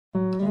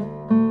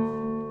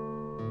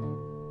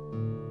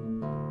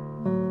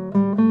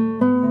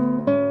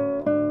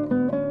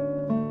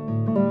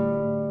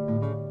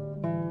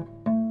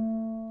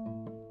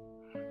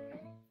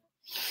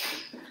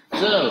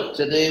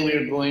Today we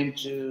are going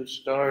to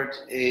start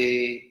hold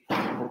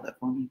that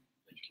for me.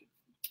 Thank you.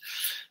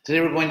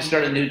 Today we're going to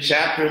start a new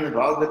chapter in the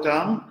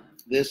Bhagavatam.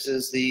 This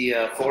is the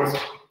fourth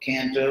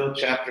canto,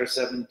 chapter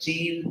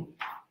 17.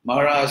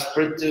 Maharaj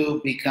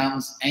Prithu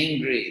becomes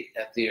angry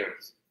at the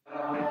earth.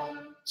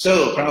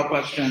 So,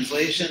 Prabhupada's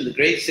translation, the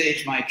great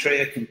sage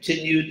Maitreya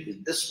continued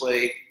in this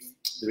way.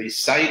 The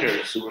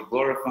reciters who were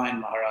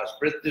glorifying Maharaj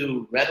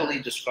Prithu readily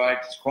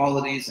described his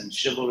qualities and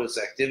chivalrous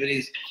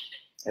activities.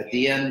 At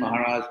the end,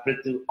 Maharaj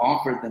Prithu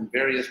offered them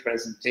various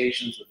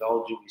presentations with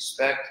all due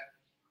respect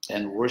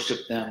and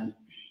worshipped them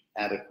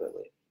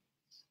adequately.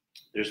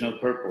 There's no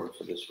purport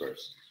for this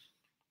verse.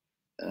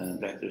 In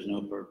fact, there's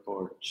no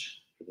purport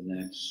for the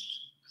next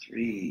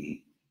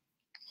three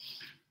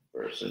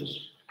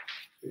verses.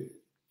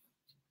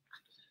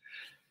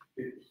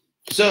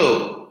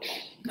 So,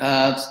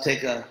 let's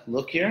take a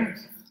look here.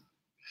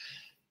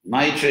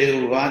 Maitreya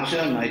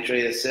Uvacha,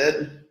 Maitreya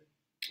said,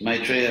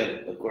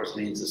 Maitreya, of course,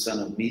 means the son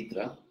of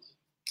Mitra.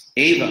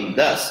 Evam,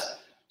 thus.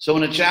 So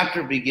when a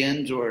chapter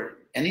begins, or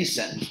any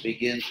sentence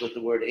begins with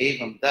the word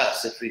evam,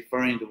 thus, it's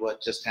referring to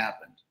what just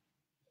happened.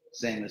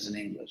 Same as in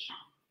English.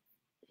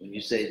 When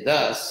you say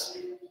thus,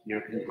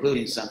 you're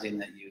concluding something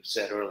that you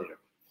said earlier.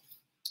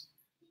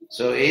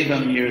 So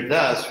evam here,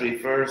 thus,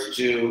 refers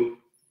to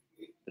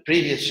the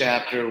previous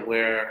chapter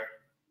where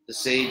the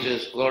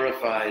sages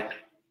glorified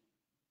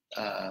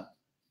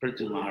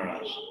Prithu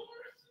Maharaj.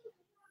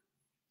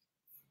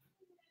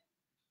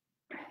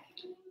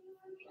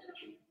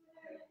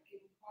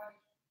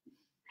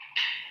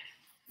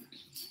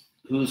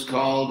 Who's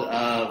called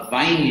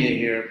Vainya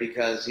here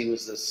because he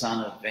was the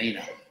son of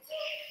Vena.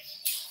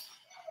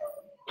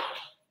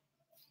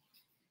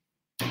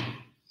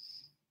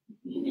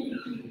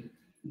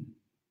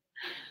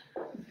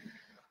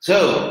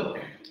 So,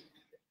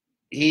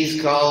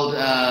 he's called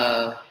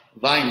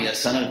Vainya,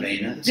 son of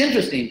Vena. It's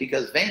interesting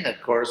because Vena,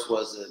 of course,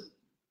 was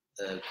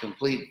a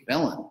complete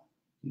villain.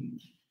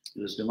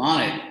 He was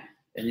demonic,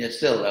 and yet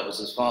still that was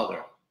his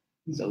father.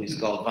 So he's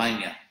called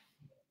Vainya,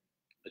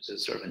 which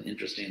is sort of an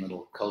interesting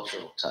little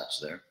cultural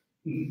touch there.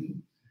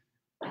 You'd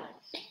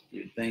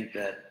think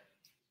that,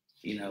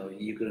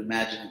 you could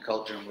imagine a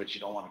culture in which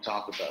you don't want to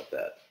talk about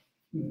that,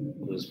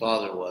 who his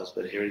father was,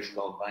 but here he's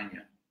called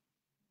Vainya.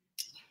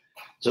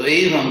 So,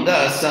 evam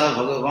thus, sa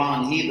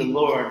Bhagavan, he the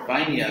Lord,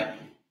 Vainya,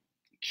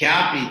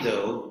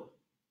 Kapito.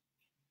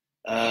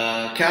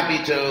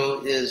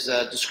 Kapito is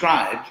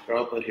described,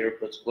 Prabhupada here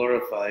puts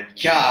glorified.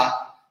 Kya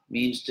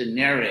means to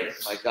narrate,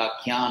 like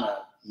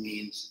Akyana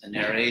means a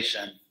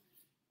narration.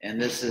 And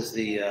this is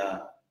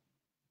the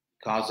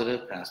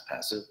causative, past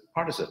passive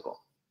participle,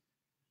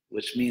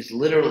 which means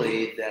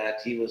literally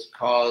that he was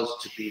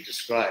caused to be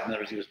described. In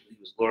other words, he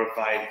was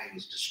glorified, he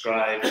was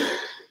described.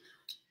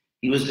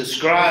 He was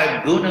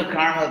described guna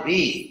karma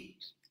vi,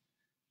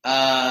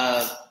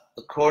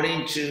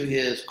 according to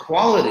his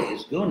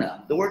qualities,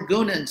 guna. The word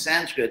guna in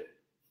Sanskrit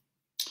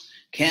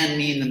can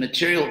mean the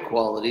material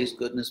qualities,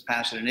 goodness,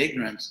 passion, and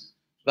ignorance,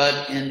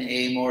 but in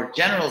a more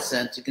general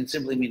sense, it can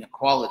simply mean a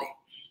quality.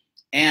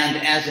 And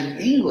as in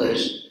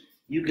English,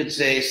 you could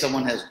say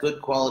someone has good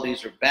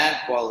qualities or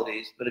bad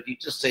qualities, but if you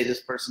just say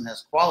this person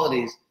has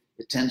qualities,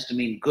 it tends to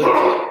mean good.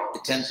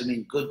 It tends to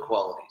mean good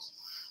qualities.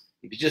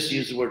 If you just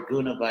use the word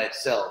guna by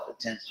itself, it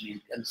tends to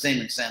mean, and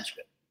same in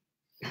Sanskrit.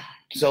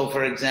 So,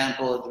 for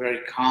example, it's very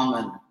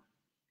common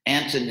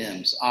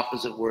antonyms,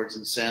 opposite words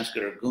in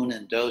Sanskrit are guna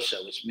and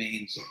dosha, which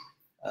means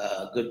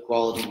a good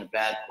quality and a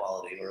bad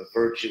quality, or a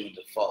virtue and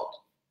default.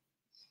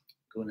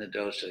 Guna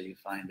dosha, you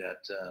find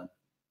that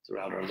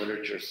throughout our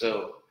literature.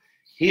 So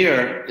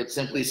here it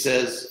simply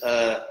says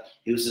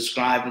he was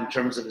described in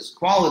terms of his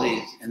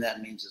qualities, and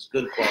that means his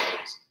good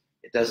qualities.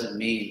 It doesn't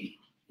mean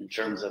in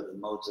terms of the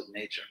modes of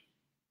nature,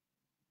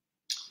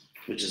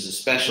 which is a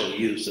special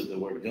use of the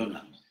word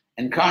guna.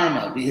 And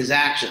karma, be his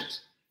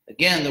actions.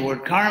 Again, the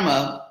word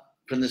karma,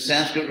 from the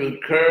Sanskrit root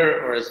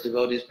kur, or as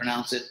devotees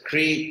pronounce it,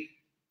 kri,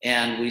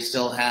 and we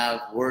still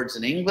have words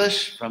in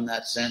English from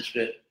that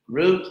Sanskrit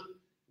root,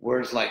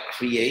 words like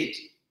create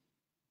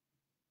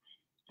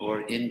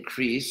or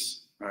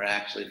increase are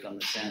actually from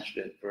the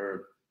Sanskrit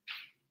verb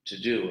to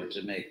do or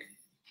to make,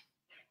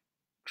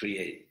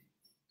 create.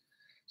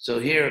 So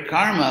here,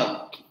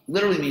 karma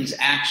literally means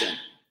action.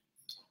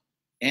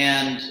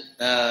 And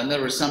in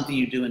other words, something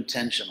you do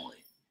intentionally.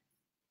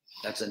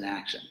 That's an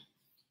action.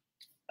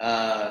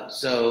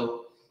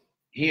 So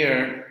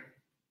here,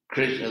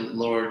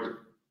 Lord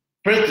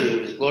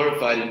Prithu is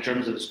glorified in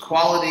terms of his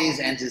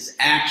qualities and his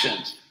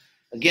actions.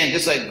 Again,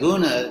 just like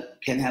guna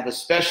can have a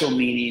special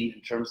meaning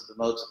in terms of the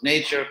modes of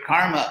nature,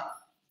 karma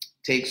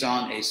takes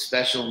on a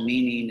special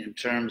meaning in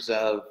terms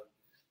of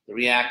the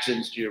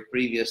reactions to your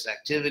previous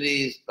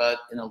activities, but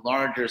in a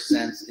larger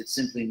sense, it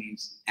simply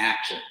means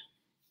action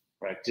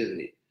or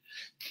activity.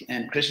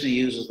 And Krishna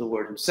uses the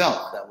word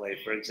himself that way.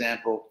 For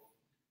example,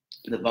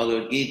 in the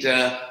Bhagavad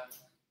Gita,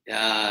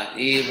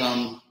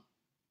 evam,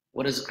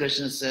 what does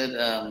Krishna said?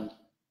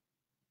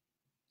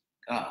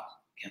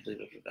 Can't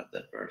believe I forgot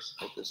that verse.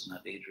 Hope this is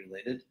not age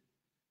related.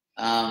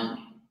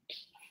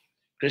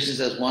 Krishna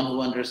says, one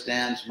who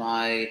understands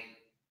my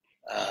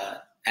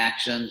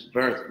actions,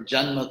 birth.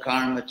 Janma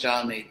karma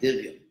cha me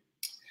divyam.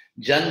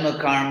 Janma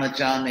karma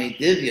cha me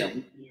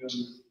divyam.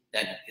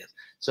 Yes.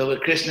 So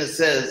what Krishna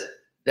says,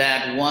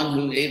 that one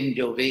who evam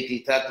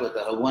joveti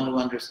tattvataha, one who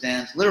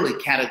understands literally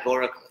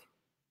categorically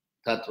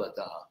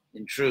tattvataha,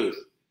 in truth.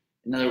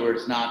 In other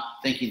words, not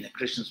thinking that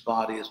Krishna's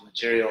body is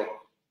material,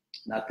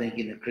 not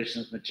thinking that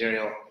Krishna is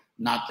material,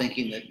 not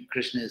thinking that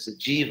Krishna is a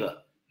jiva.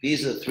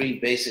 These are the three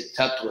basic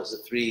tattvas,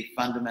 the three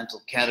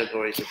fundamental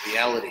categories of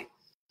reality,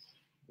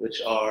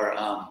 which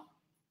are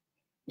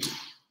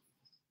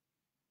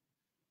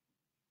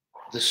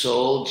the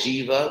soul,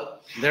 jiva.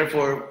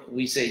 Therefore,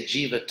 we say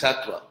jiva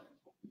tattva.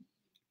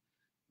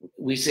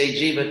 We say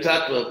jiva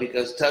tattva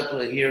because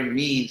tattva here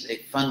means a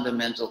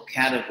fundamental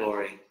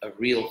category, a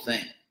real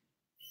thing.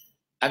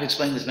 I've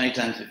explained this many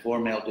times before.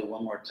 May I do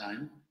one more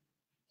time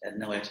at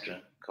no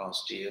extra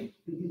cost to you.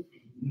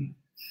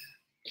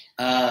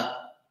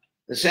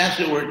 The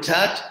Sanskrit word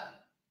tat,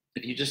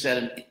 if you just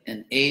add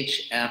an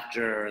H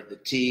after the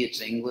T, it's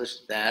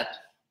English, that.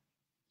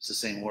 It's the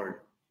same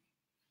word.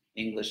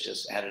 English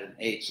just added an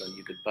H, so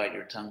you could bite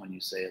your tongue when you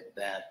say it,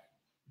 that,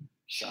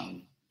 for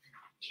some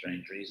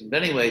strange reason.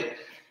 But anyway,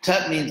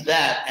 tat means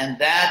that, and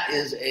that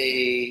is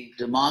a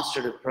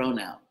demonstrative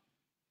pronoun.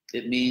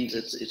 It means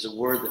it's a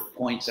word that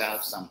points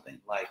out something,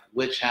 like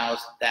which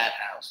house, that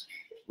house,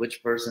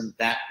 which person,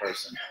 that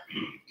person.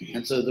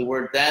 And so the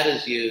word that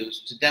is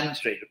used to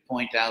demonstrate, to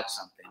point out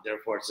something.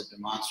 Therefore, it's a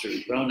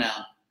demonstrative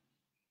pronoun.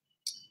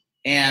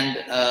 And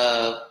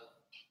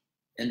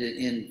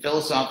in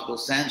philosophical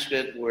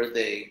Sanskrit, where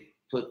they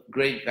put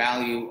great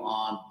value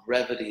on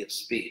brevity of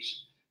speech,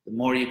 the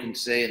more you can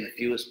say in the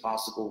fewest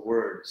possible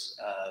words,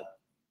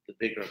 the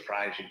bigger a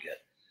prize you get.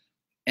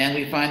 And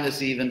we find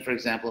this even, for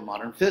example, in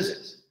modern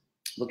physics,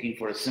 looking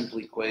for a simple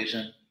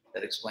equation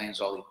that explains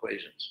all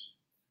equations.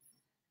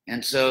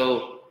 And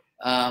so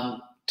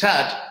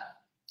tat,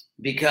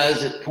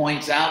 because it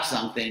points out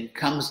something,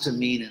 comes to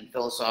mean in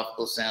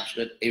philosophical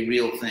Sanskrit a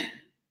real thing.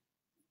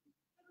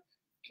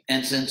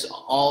 And since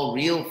all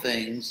real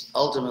things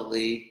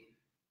ultimately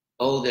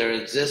owe their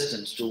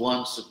existence to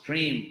one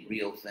supreme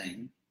real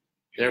thing,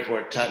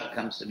 therefore tat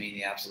comes to mean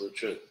the absolute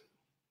truth.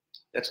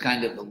 That's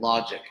kind of the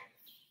logic,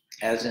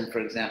 as in, for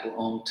example,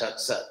 Om Tat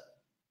Sat.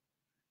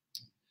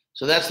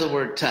 So that's the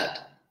word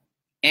tat.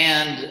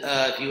 And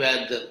if you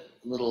add the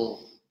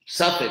little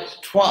suffix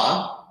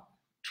twa,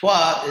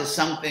 twa is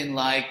something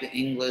like the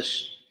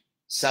English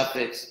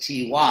suffix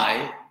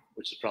ty,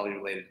 which is probably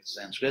related to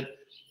Sanskrit.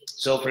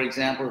 So, for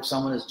example, if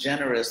someone is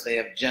generous, they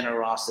have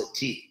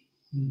generosity.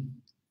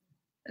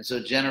 And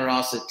so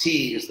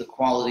generosity is the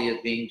quality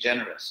of being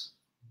generous.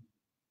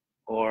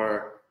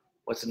 Or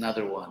what's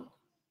another one?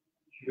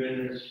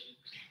 Humanist.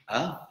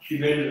 Huh?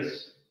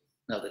 Humanist.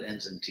 No, that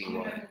ends in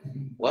ty.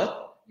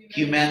 What?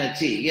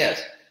 Humanity,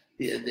 yes.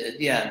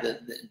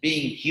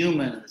 Being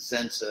human in the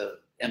sense of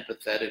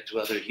empathetic to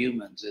other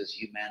humans is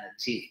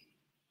humanity.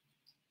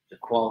 The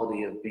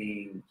quality of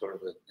being sort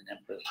of an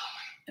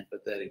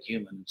empathetic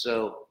human.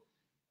 So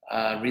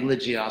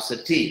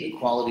religiosity, the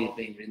quality of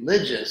being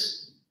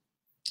religious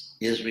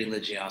is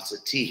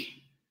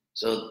religiosity.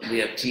 So we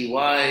have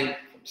ty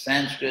from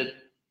Sanskrit,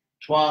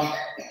 twa,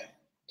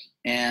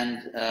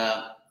 and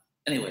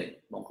anyway,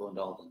 won't go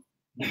into all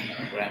the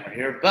grammar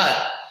here,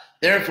 but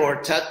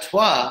therefore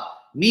tattva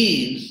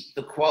means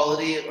the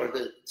quality or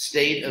the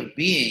state of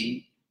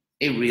being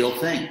a real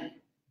thing.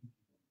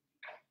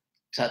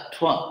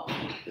 Tattva,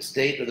 the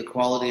state or the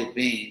quality of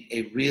being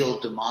a real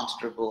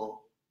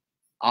demonstrable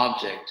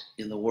object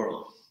in the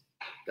world.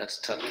 That's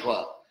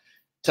tattva.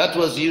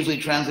 Tattva is usually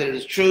translated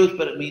as truth,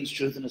 but it means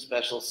truth in a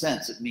special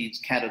sense. It means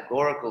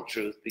categorical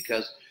truth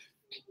because,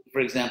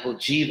 for example,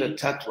 jiva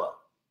tattva.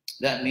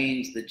 That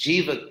means the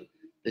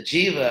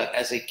jiva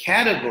as a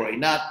category,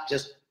 not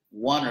just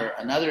one or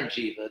another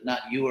jiva, not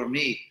you or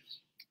me,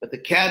 but the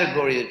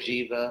category of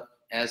jiva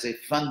as a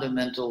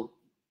fundamental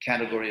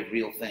category of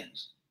real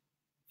things.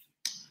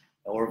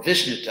 Or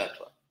Vishnu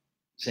tattva,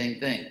 same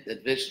thing,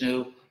 that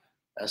Vishnu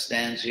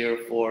stands here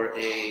for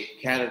a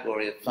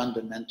category of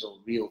fundamental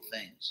real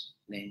things,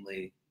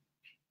 namely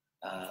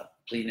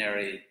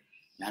plenary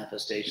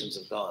manifestations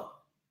of God,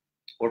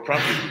 or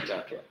Prakriti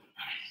tattva.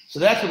 So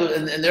that's what,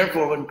 and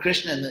therefore when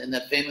Krishna in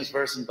that famous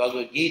verse in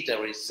Bhagavad Gita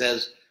where he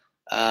says,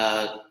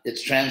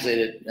 it's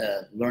translated,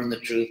 learn the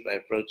truth by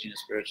approaching a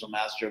spiritual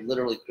master.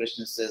 Literally,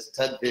 Krishna says,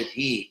 tad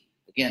vidhi,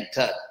 again,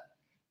 tad,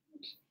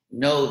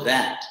 know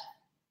that.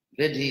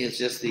 Vidhi is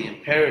just the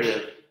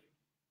imperative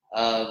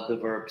of the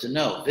verb to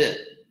know, vid,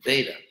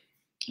 veda.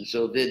 And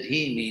so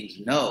vidhi means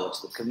know,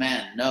 it's the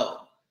command,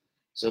 know.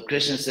 So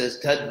Krishna says,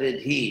 tad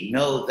vidhi,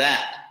 know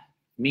that,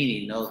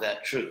 meaning know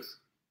that truth.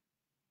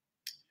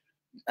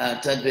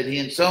 Tad vidhi,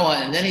 and so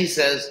on. And then he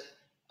says,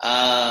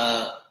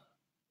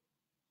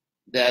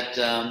 that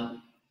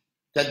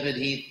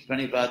tadvidhi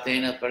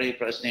pranipatena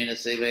pariprasnena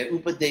seve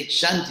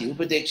upadekshanti.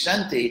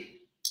 Upadekshanti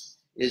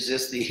is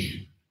just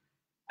the,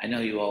 I know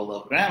you all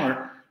love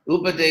grammar,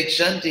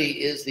 upadekshanti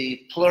is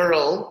the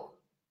plural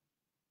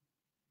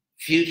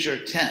future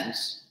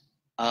tense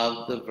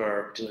of the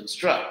verb to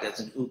instruct. That's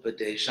an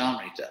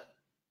upadeshamrita.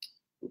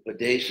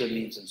 Upadesha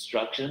means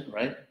instruction,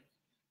 right?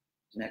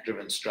 Nectar of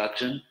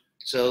instruction.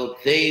 So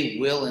they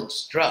will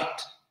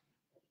instruct.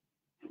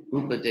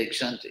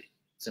 Upadekshanti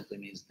simply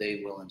means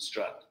they will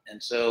instruct.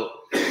 And so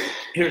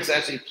here it's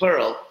actually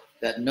plural,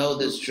 that know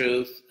this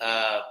truth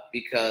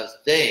because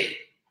they,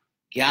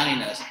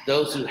 Gyaninas,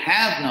 those who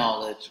have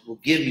knowledge will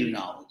give you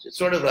knowledge. It's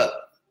sort of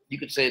you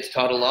could say it's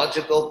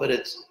tautological, but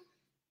it's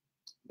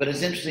an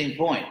interesting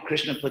point.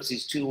 Krishna puts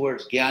these two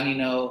words,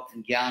 Gyanino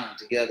and Gyanam,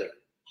 together.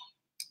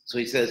 So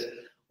he says,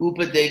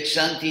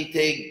 Upadekshanti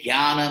te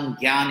Gyanam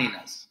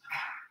Gyaninas.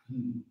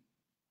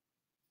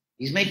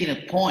 He's making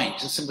a point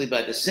just simply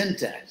by the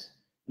syntax.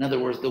 In other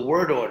words, the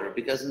word order,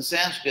 because in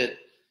Sanskrit,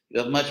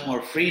 you have much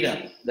more freedom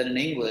than in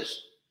English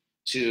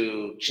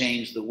to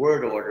change the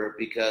word order,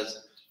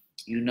 because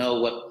you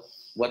know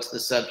what's the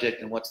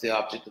subject and what's the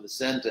object of the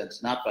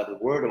sentence, not by the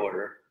word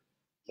order,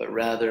 but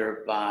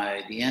rather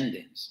by the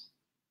endings.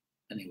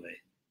 Anyway,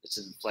 it's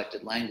an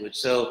inflected language.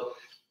 So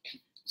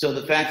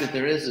the fact that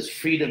there is this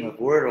freedom of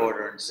word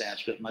order in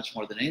Sanskrit, much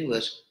more than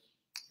English,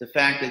 the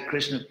fact that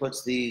Krishna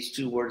puts these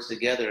two words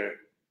together,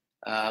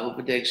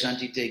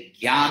 Upadekshanti te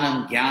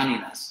Gyanam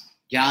Gyaninas,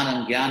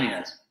 Gyanam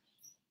Gyaninas,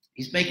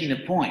 he's making a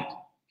point.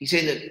 He's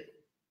saying that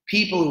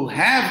people who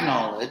have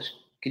knowledge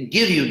can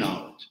give you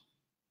knowledge.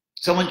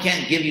 Someone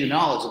can't give you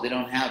knowledge if they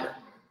don't have it.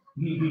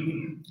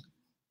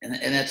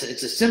 And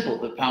it's a simple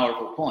but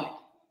powerful point.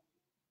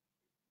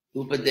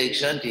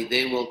 Upadekshanti,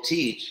 they will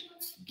teach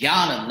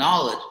Gyanam,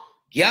 knowledge,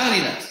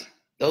 Gyaninas,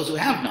 those who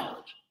have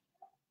knowledge.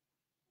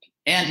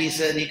 And he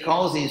said, he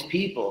calls these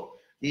people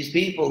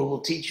who will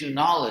teach you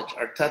knowledge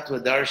are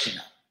Tattva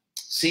Darshina,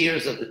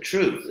 seers of the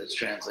truth, that's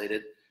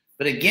translated.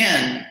 But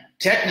again,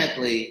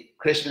 technically,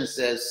 Krishna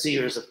says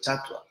seers of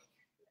Tattva.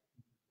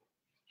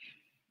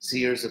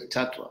 Seers of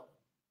Tattva.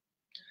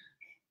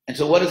 And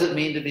so what does it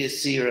mean to be a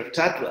seer of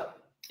Tattva?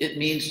 It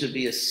means to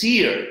be a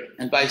seer,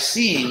 and by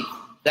seeing,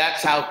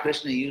 that's how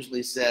Krishna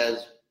usually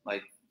says,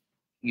 like,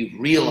 you've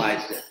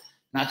realized it.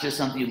 Not just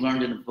something you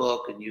learned in a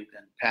book and you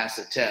can pass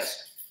a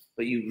test,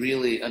 but you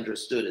really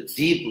understood it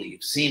deeply.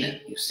 You've seen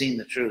it. You've seen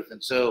the truth.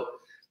 And so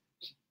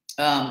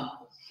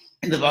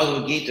in the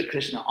Bhagavad Gita,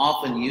 Krishna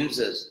often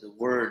uses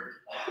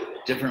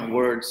different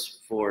words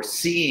for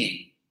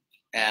seeing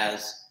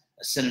as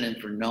a synonym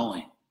for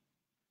knowing.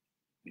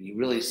 When you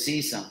really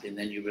see something,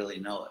 then you really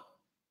know it.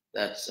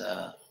 That's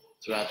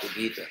throughout the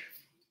Gita.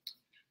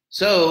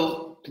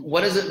 So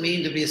what does it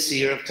mean to be a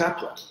seer of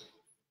Tattva?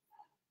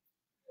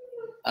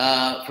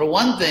 For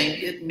one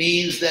thing, it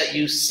means that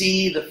you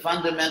see the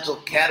fundamental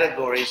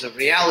categories of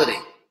reality.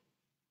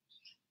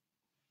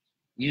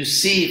 You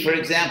see, for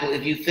example,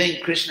 if you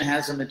think Krishna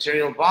has a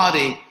material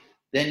body,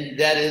 then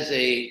that is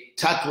a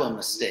tattva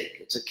mistake.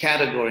 It's a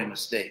category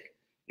mistake.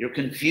 You're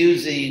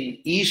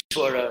confusing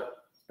Ishvara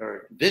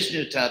or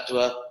Vishnu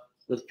tattva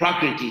with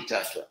Prakriti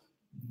tattva.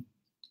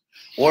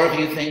 Or if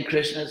you think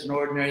Krishna is an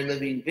ordinary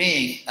living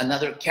being,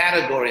 another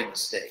category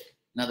mistake.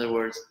 In other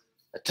words,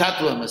 a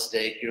tattva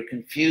mistake, you're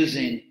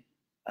confusing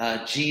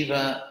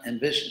Jiva and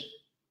Vishnu.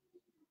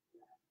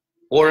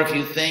 Or if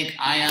you think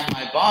I am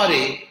my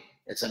body,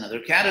 it's another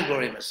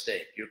category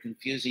mistake. You're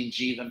confusing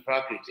Jiva and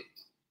Prakriti.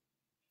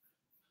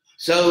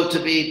 So to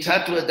be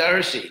Tattva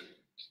Darshi,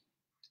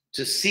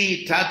 to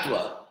see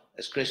Tattva,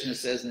 as Krishna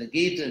says in the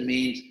Gita,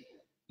 means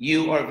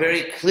you are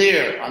very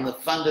clear on the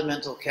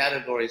fundamental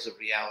categories of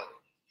reality.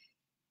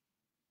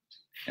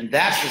 And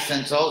that's the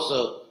sense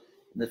also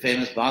in the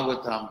famous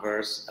Bhagavatam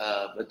verse,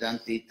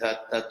 Vadanti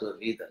Tattva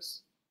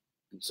Vidas,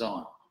 and so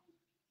on.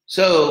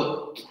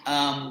 So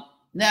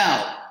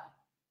now,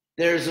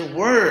 there's a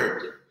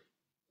word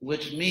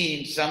which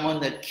means someone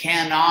that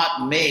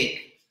cannot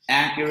make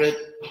accurate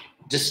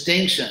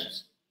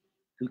distinctions,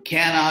 who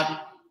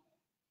cannot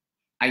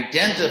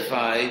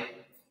identify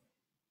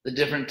the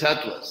different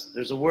tattvas.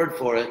 There's a word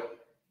for it,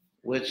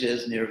 which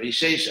is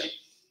nirvishesha.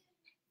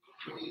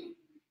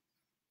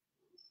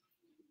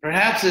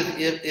 Perhaps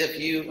if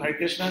you, Hare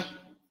Krishna,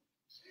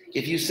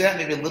 if you sat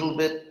maybe a little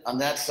bit on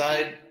that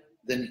side,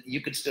 then you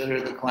could still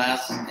hear the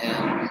class.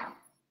 And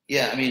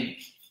yeah, I mean,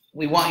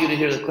 we want you to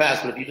hear the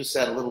class, but if you just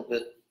sat a little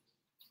bit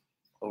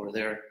over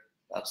there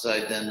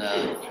outside, then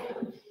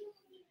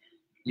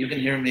you can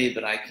hear me,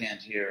 but I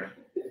can't hear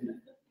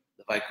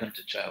the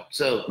Vaikuntha child.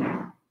 So,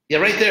 yeah,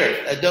 right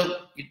there. It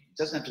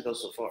doesn't have to go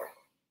so far.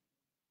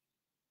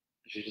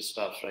 If she just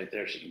stops right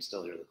there, she can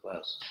still hear the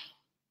class.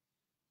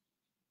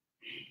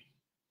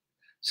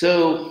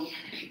 So,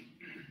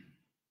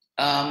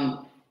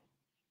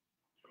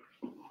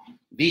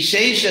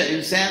 Vishesha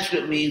in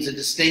Sanskrit means a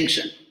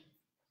distinction.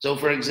 So,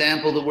 for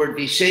example, the word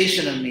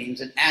Visheshana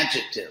means an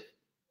adjective.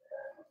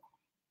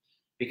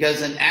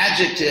 Because an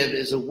adjective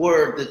is a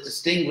word that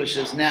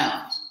distinguishes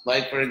nouns.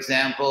 Like, for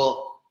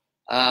example,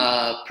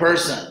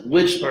 person.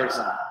 Which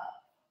person?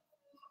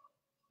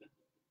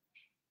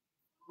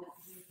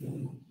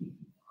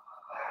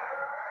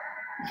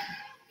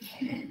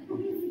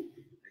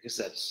 I guess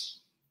that's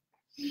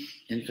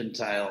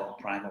infantile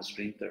primal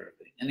stream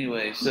therapy.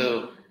 Anyway,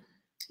 so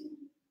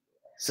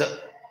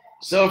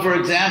So, for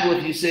example,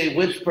 if you say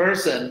which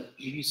person,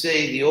 if you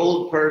say the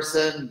old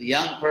person, the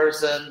young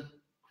person,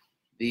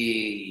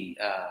 the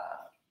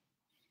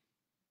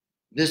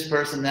this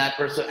person, that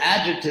person, so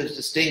adjectives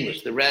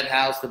distinguish the red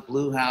house, the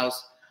blue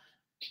house,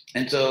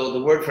 and so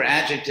the word for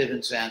adjective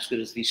in Sanskrit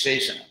is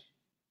visheshana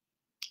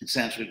in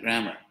Sanskrit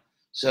grammar.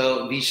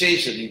 So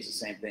vishesha means the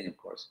same thing, of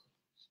course.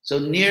 So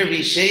near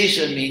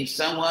vishesha means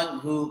someone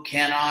who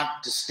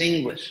cannot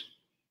distinguish.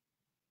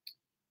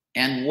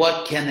 And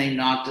what can they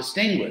not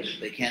distinguish?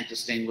 They can't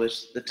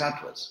distinguish the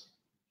tattvas.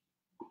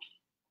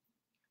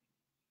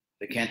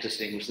 They can't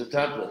distinguish the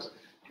tattvas.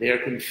 They are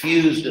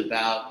confused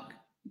about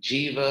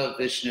Jiva,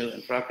 Vishnu,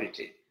 and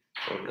Prakriti,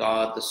 or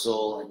God, the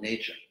soul, and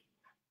nature.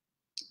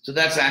 So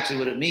that's actually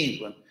what it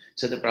means when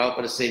Siddha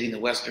Prabhupada is saving the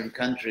Western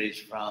countries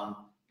from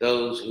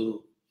those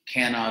who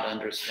cannot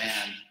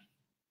understand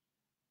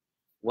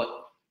what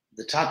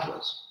the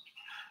tattvas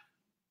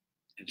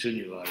and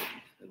Shunyavada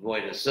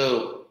avoid us.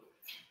 So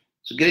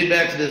getting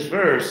back to this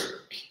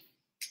verse,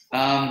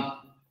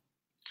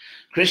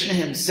 Krishna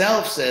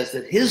himself says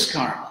that his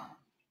karma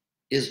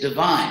is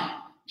divine.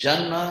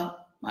 Janma,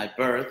 my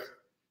birth,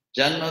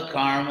 Janma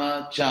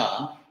karma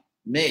cha,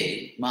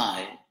 me,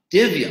 my,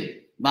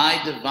 divyam,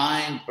 my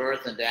divine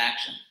birth and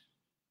action.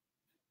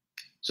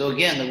 So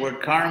again, the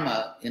word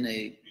karma in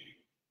the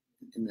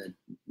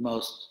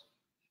most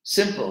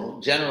simple,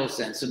 general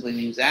sense simply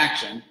means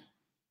action,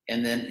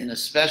 and then in a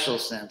special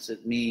sense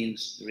it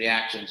means the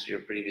reactions to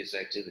your previous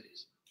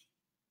activities.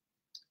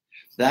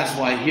 That's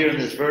why here in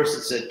this verse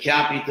it said,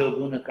 Kyapito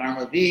guna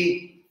karma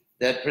vi,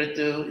 that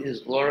Prithu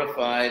is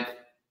glorified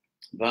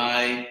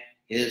by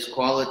his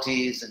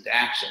qualities and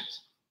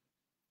actions,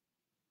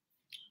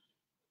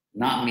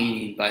 not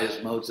meaning by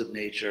his modes of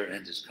nature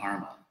and his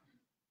karma,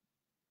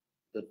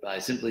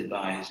 but simply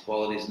by his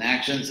qualities and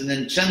actions. And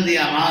then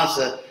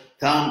Chandiyamasa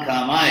Tam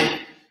Kamai,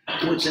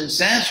 which in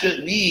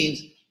Sanskrit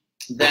means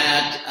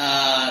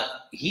that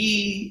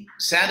he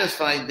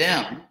satisfied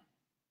them.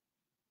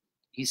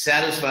 He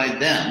satisfied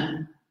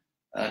them.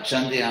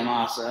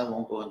 Chandiyamasa, I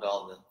won't go into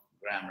all the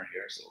grammar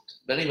here.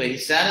 But anyway, he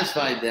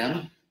satisfied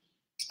them.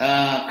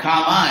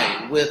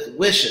 Kamai, with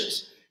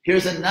wishes.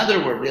 Here's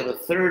another word. We have a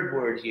third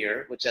word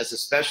here, which has a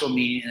special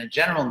meaning and a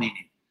general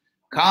meaning.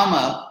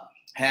 Kama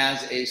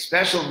has a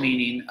special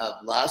meaning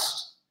of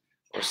lust,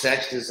 or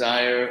sex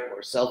desire,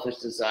 or selfish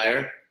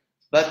desire.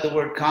 But the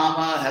word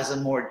kama has a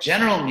more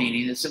general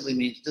meaning. It simply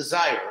means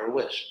desire or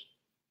wish.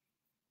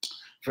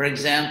 For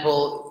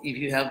example, if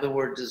you have the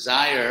word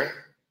desire,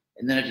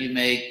 and then if you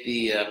make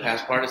the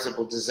past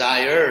participle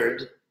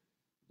desired,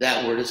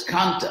 that word is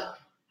kanta.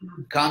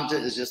 Kanta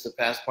is just the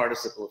past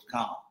participle of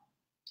kama.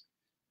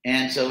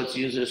 And so it's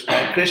used to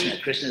describe Krishna.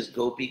 Krishna is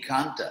Gopi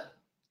Kanta.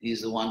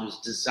 He's the one who's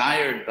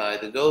desired by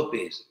the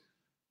gopis.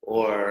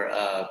 Or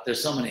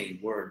there's so many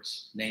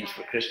words, names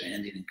for Krishna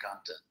ending in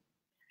Kanta.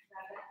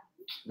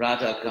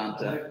 Radha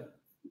Kanta.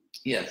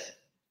 Yes.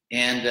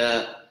 And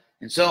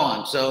so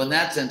on. So in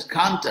that sense,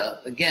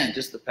 Kanta, again,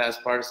 just the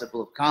past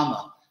participle of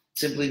Kama,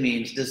 simply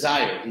means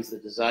desire. He's the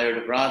desired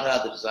of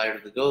Radha, the desired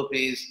of the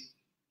gopis,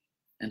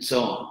 and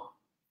so on.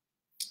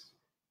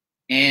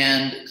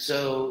 And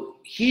so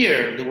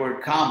here, the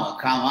word kama,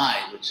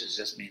 kamai, which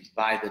just means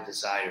by the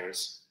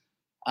desires,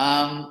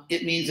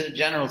 it means in a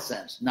general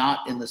sense,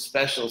 not in the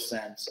special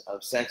sense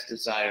of sex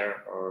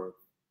desire or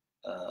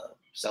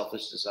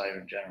selfish desire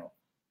in general.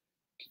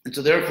 And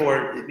so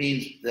therefore, it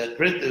means that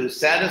Prithu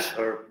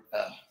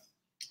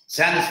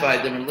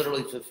satisfied them and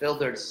literally fulfilled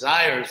their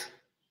desires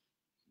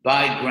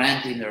by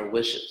granting their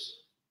wishes.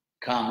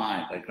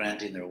 Kamai, by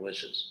granting their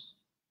wishes.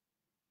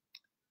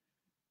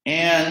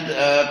 And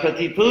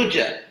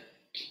pratipuja.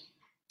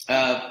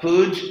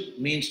 Puj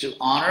means to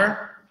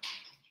honor.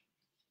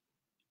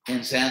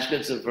 In Sanskrit,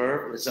 it's a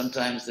verb.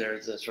 Sometimes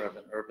there's a sort of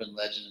an urban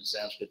legend in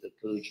Sanskrit that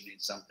puj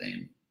means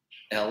something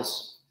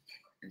else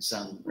in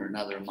some or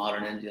another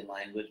modern Indian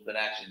language, but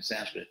actually in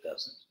Sanskrit it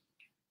doesn't.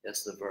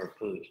 That's the verb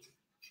puj.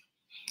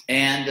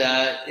 And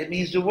it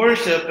means to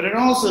worship, but it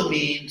also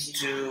means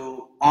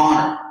to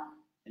honor.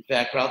 In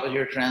fact, Prabhupada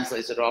here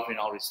translates it offering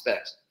all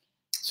respects.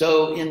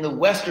 So in the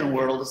Western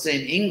world, let's say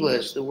in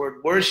English, the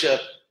word worship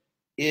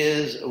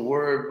is a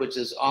word which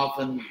is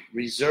often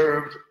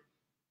reserved,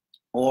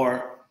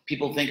 or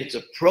people think it's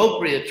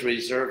appropriate to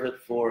reserve it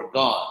for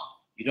God.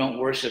 You don't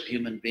worship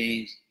human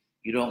beings.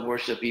 You don't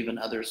worship even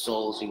other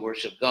souls. You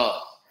worship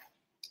God.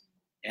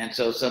 And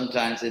so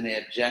sometimes they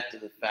may object to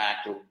the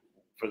fact, or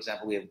for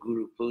example, we have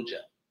Guru Puja.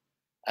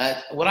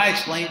 What I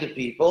explain to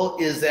people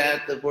is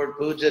that the word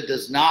puja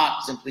does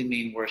not simply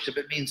mean worship.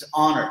 It means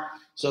honor.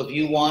 So if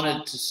you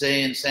wanted to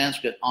say in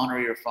Sanskrit,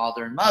 honor your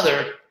father and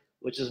mother,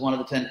 which is one of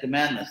the 10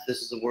 commandments,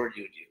 this is the word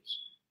you would use.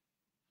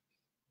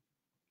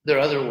 There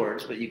are other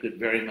words, but you could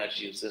very much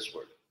use this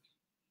word.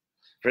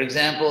 For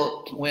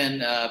example,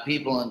 when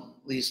people,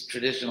 at least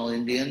traditional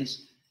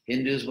Hindus,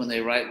 when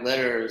they write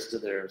letters to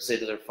their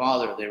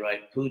father, they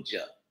write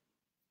puja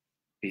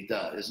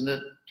pita, isn't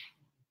it?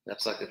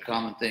 That's like a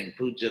common thing,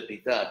 puja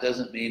pita. It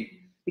doesn't mean,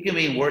 it can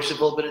mean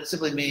worshipful, but it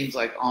simply means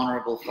like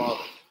honorable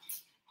father.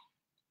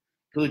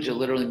 Puja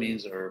literally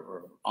means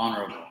or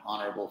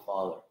honorable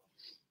father.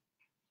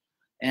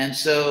 And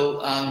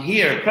so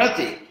here,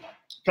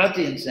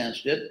 prati in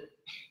Sanskrit,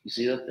 you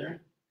see that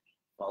there?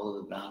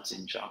 Follow the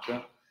bouncing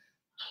chakra.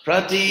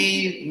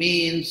 Prati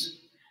means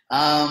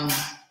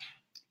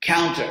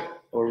counter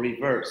or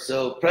reverse.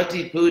 So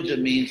prati puja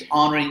means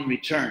honoring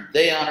return.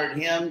 They honored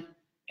him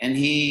and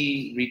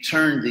he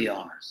returned the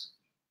honors.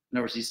 In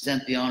other words, he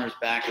sent the honors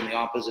back in the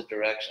opposite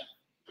direction.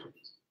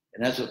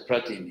 And that's what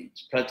prati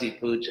means, prati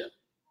puja.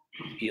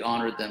 He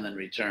honored them in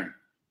return.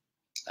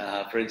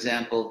 For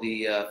example,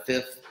 the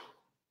fifth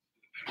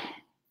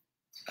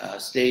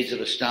stage of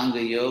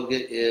Ashtanga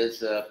Yoga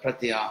is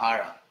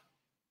pratyahara.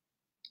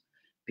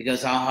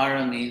 Because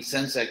ahara means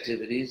sense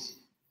activities,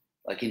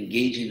 like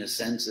engaging the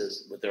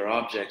senses with their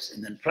objects.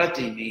 And then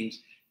prati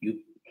means you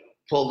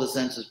pull the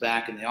senses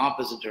back in the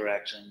opposite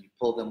direction, you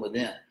pull them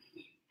within.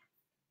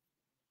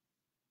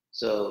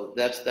 So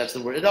that's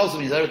the word. It also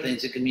means other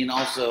things. It can mean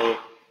also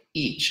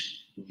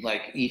each,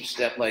 like each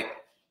step, like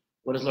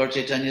what does Lord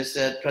Chaitanya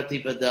said?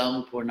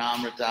 Pratipadam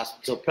purnamritas.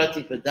 So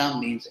pratipadam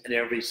means at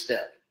every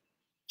step.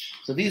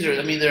 So these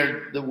are,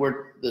 they're the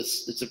word,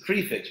 it's a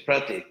prefix,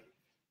 prati.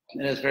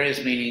 It has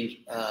various meanings.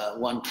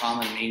 One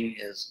common meaning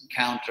is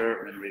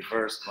counter and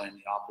reverse, going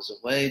the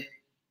opposite way,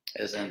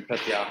 as in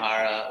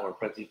pratyahara or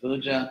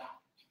pratipuja.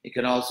 It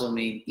can also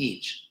mean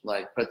each,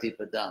 like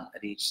pratipadam,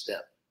 at each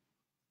step.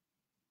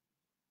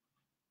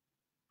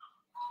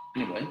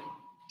 Anyway,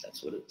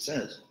 that's what it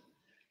says.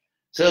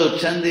 So,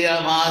 Chandya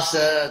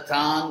Masa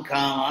Tan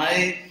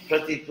Kamai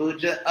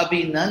Pratipuja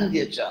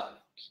Abhinandya Cha.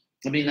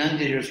 Abhinandya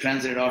here is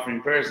translated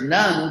offering prayers.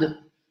 Nand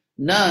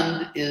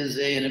is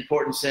an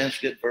important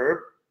Sanskrit verb.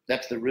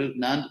 That's the root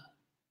nand.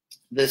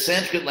 The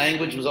Sanskrit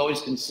language was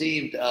always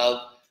conceived of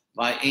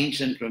by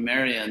ancient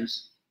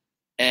grammarians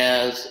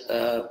as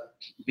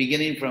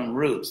beginning from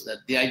roots. That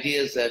the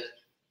idea is that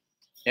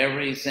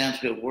every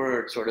Sanskrit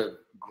word sort of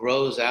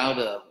grows out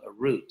of a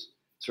root,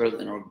 sort of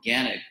an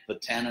organic,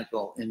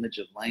 botanical image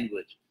of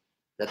language.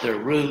 That there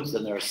are roots,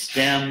 and there are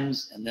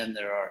stems, and then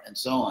there are, and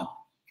so on.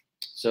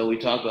 So we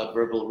talk about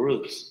verbal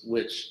roots,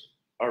 which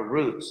are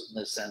roots in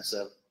the sense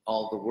of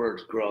all the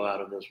words grow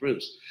out of those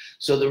roots.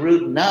 So the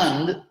root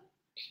nand,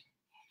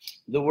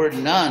 the word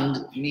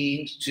nand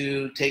means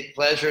to take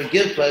pleasure,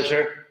 give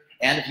pleasure,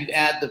 and if you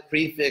add the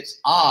prefix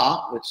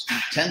a, which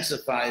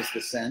intensifies the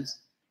sense,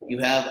 you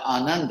have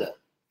ananda.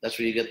 That's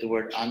where you get the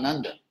word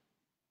ananda,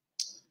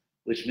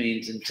 which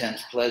means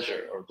intense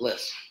pleasure or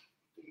bliss.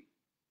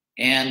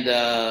 And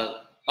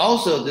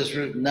also this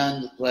root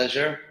nand,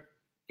 pleasure,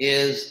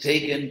 is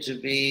taken to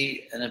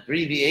be an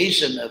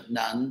abbreviation of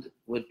nand,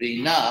 would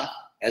be na,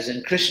 as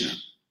in Krishna.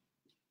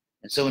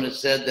 And so when it's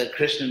said that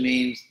Krishna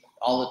means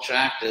all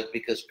attractive,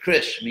 because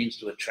Krish means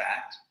to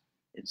attract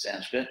in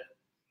Sanskrit,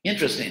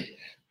 interesting.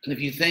 And if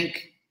you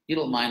think, you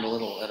don't mind a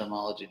little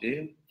etymology, do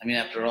you?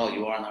 After all,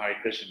 you are in the Hare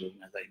Krishna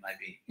movement. I thought you might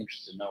be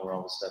interested to know where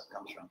all this stuff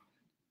comes from.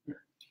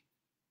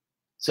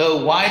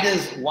 So why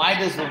does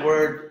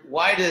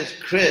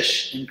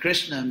Krish in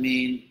Krishna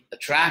mean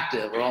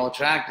attractive or all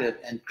attractive,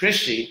 and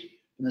Krishi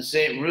in the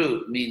same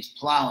root means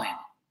plowing?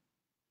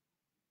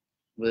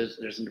 Well,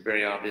 there's a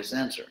very obvious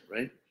answer,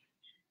 right?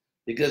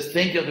 Because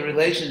think of the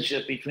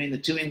relationship between the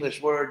two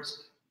English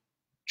words,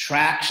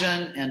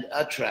 traction and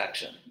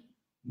attraction.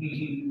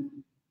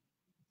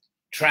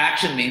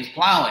 Traction means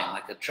plowing,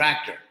 like a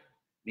tractor.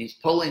 It means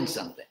pulling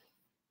something.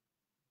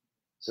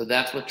 So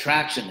that's what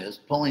traction is,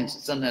 pulling.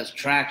 Something has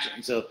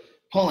traction, so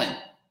pulling.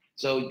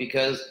 So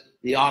because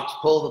the ox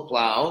pulls the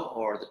plow,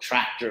 or the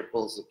tractor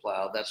pulls the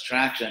plow, that's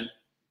traction.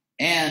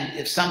 And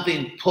if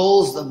something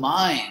pulls the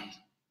mind,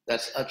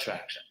 that's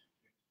attraction.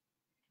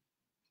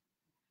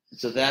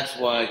 So that's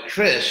why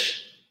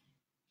Krish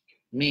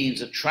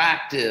means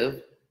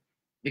attractive,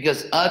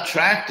 because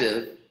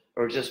attractive,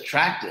 or just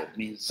attractive,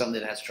 means something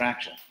that has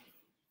traction.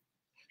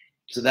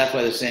 So that's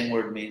why the same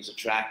word means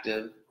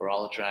attractive, or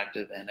all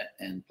attractive,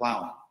 and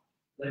plowing.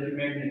 Like a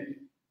magnet.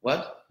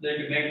 What? Like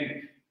a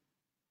magnet.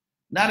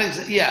 Not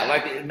exactly. Yeah,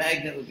 like a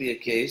magnet would be a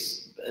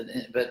case,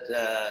 but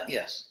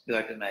yes, be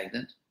like a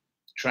magnet.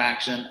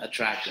 Traction,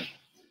 attraction.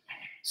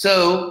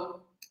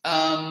 So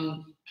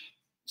Krish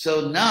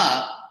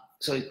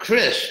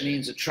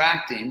means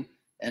attracting,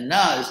 and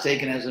na is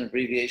taken as an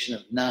abbreviation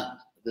of nand,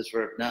 this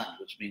verb nand,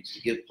 which means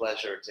to give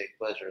pleasure, take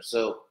pleasure.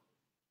 So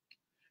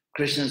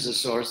Krishna is the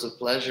source of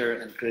pleasure,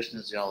 and Krishna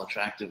is the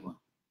all-attractive one.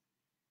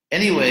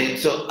 Anyway,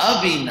 so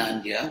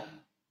abhinandya,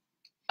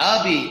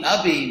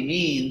 abhi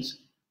means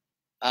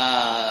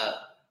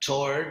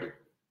toward.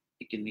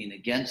 It can mean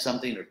against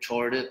something or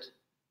toward it.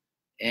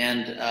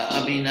 And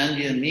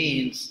abhinandya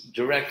means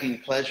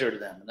directing pleasure to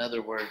them. In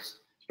other words,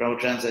 Prabhupada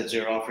translates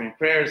here, offering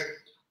prayers.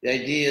 The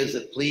idea is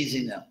that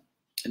pleasing them.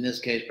 In this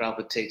case,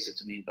 Prabhupada takes it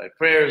to mean by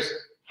prayers,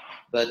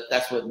 but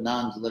that's what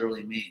nand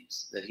literally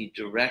means, that he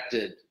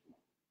directed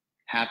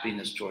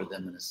happiness toward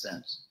them in a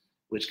sense,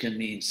 which can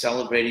mean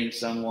celebrating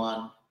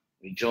someone,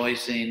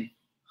 rejoicing,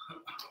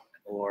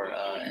 or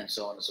and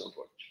so on and so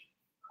forth.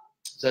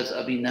 So that's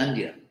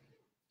abhinandya.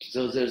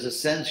 So there's a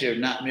sense here of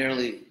not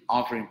merely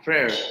offering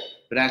prayer,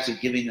 but actually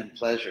giving them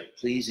pleasure,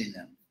 pleasing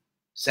them,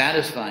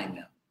 satisfying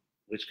them,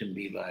 which can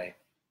be by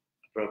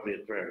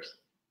appropriate prayers.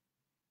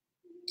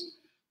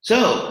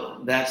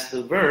 So that's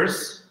the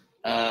verse.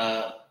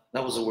 That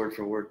was a word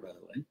for word, by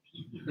the way.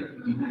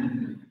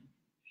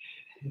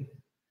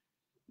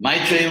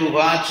 Maitreya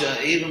uvacha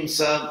evam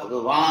sa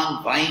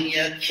bhagavan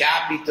vainya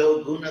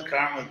khyapito guna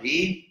karma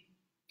vi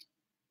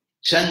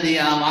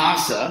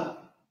chandiyamasa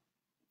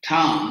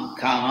tam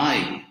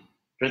kamai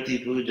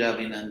pratipuja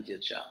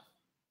vinantya cha.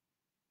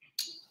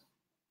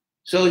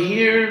 So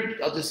here,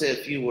 I'll just say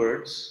a few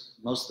words.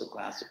 Most of the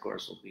class, of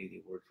course, will be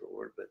the word for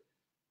word, but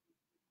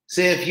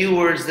say a few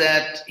words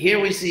that here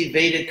we see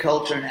Vedic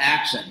culture in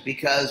action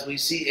because we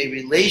see a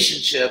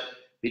relationship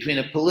between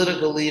a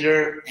political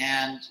leader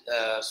and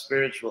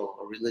spiritual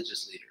or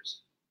religious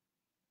leaders.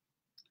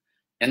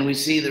 And we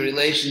see the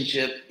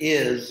relationship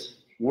is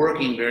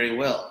working very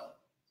well.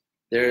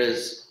 There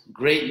is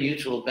great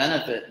mutual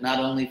benefit, not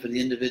only for the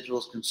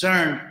individuals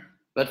concerned,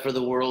 but for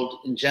the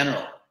world in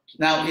general.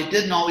 Now, it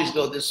didn't always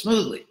go this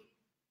smoothly.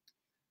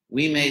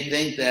 We may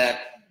think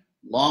that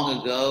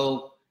long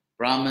ago,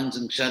 Brahmins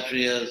and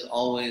Kshatriyas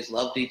always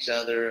loved each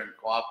other and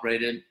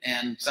cooperated,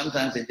 and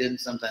sometimes they did and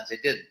sometimes they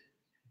didn't.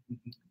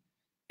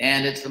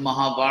 And it's the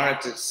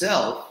Mahabharata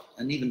itself,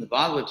 and even the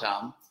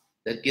Bhagavatam,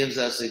 that gives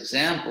us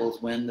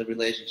examples when the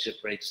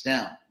relationship breaks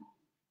down.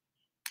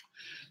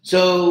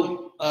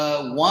 So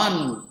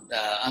one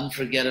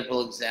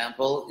unforgettable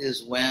example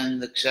is when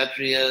the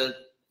Kshatriyas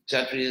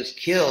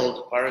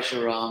killed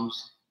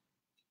Parashuram's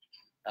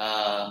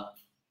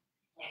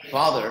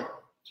father,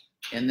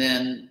 and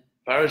then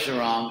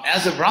Parashuram,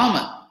 as a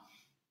Brahmin,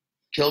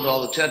 killed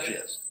all the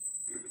Kshatriyas.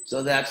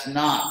 So that's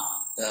not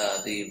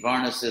the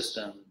Varna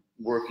system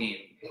working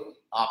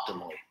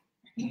optimally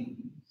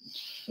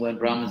when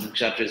Brahmins and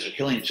Kshatriyas are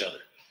killing each other.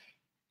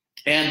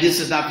 And this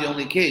is not the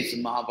only case.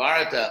 In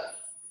Mahabharata,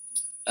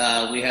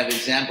 we have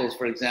examples.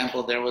 For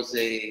example, there was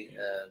a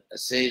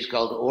sage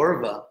called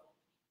Orva,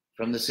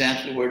 from the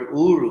Sanskrit word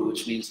uru,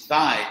 which means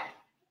thigh,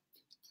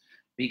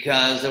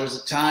 because there was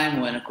a time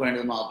when, according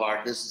to the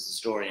Mahabharata, this is the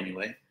story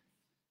anyway,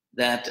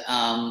 that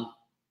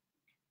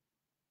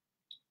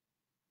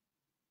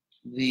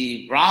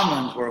the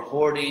Brahmins were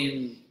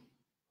hoarding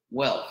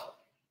wealth.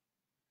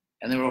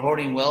 And they were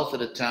hoarding wealth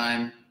at a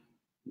time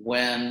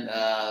when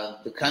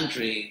the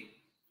country,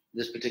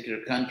 this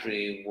particular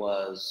country,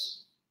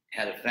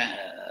 had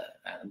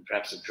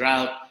perhaps a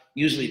drought,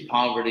 usually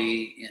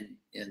poverty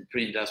in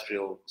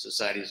pre-industrial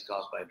societies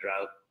caused by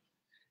drought.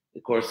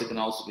 Of course, it can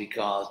also be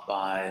caused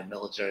by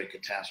military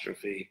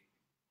catastrophe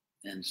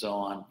and so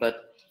on.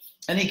 But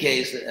in any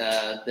case,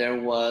 there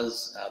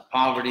was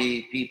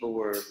poverty, people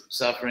were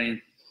suffering,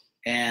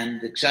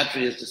 and the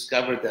Kshatriyas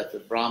discovered that the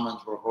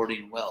Brahmins were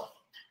hoarding wealth.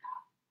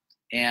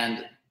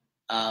 And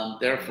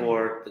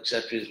therefore, the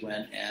Kshatriyas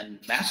went and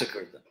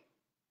massacred them.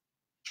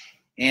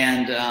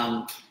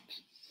 And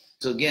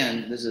so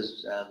again, this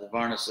is the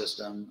Varna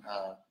system,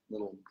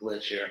 little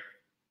glitch here.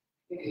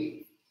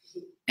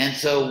 And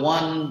so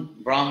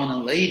one Brahmana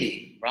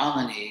lady,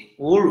 one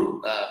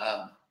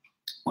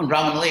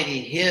Brahmana lady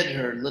hid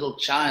her little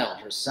child,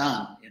 her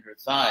son, in her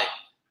thigh,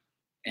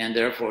 and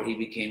therefore he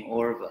became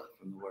Orva,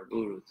 from the word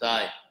Uru,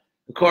 thigh.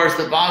 Of course,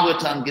 the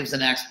Bhagavatam gives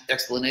an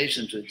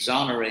explanation to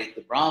exonerate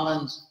the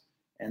Brahmins,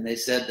 and they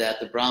said that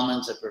the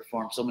Brahmins had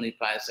performed so many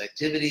pious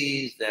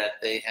activities,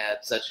 that they had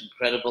such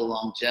incredible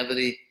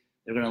longevity,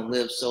 they were going to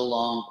live so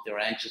long, they were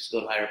anxious to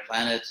go to higher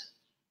planets,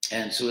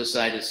 and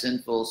suicide is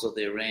sinful, so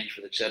they arranged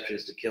for the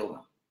Kshatriyas to kill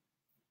them,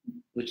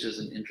 which is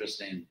an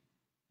interesting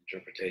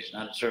interpretation.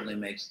 And it certainly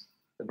makes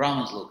the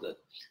Brahmins look good.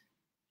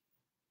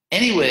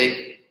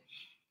 Anyway,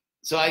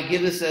 so I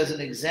give this as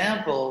an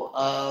example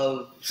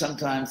of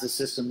sometimes the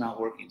system not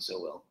working so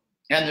well.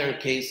 And there are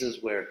cases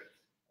where,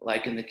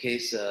 like in the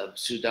case of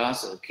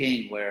Sudasa, a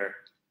king, where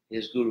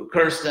his guru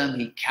cursed him,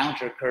 he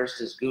counter-cursed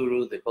his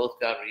guru, they both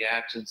got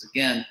reactions.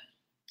 Again,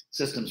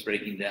 system's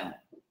breaking down.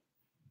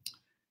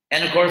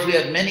 And of course, we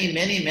have many,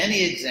 many,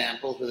 many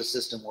examples where the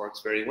system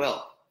works very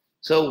well.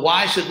 So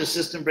why should the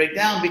system break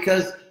down?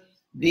 Because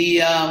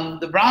the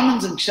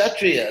Brahmins and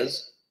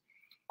Kshatriyas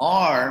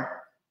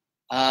are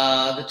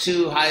the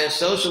two highest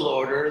social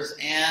orders,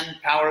 and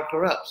power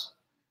corrupts.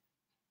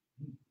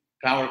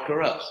 Power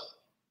corrupts.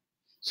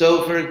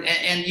 So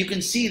and you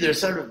can see there's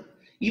sort of,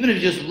 even if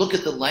you just look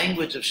at the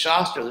language of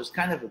Shastra, there's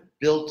kind of a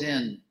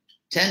built-in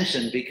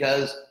tension,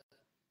 because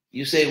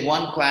you say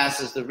one class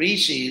is the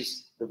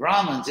rishis, the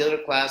Brahmins, the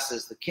other class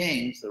is the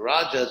kings, the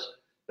rajas,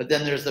 but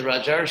then there's the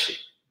Rajarshi.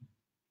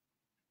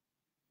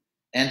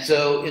 And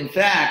so, in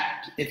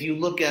fact, if you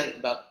look at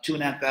about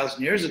 2,500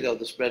 years ago,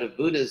 the spread of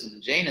Buddhism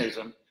and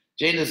Jainism,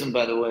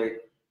 by the way,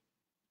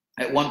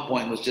 at one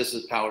point was just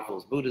as powerful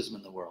as Buddhism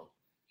in the world.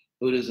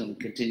 Buddhism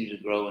continued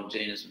to grow and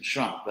Jainism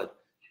shrunk,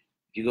 but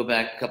if you go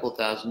back a couple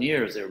thousand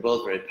years, they were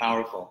both very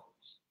powerful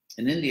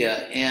in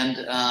India, and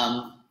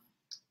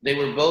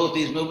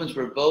these movements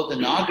were both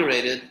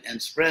inaugurated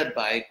and spread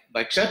by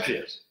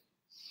Kshatriyas,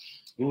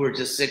 who were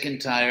just sick and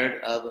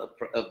tired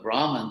of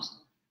Brahmins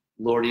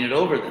lording it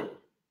over them.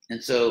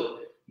 And so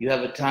You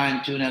have a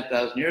time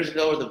 2,500 years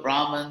ago where the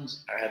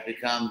Brahmins have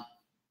become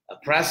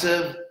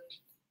oppressive,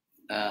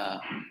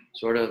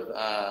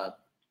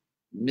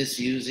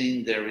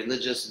 misusing their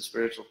religious and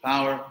spiritual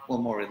power,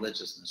 well, more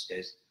religious in this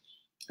case.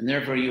 And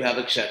therefore you have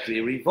a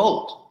Kshatriya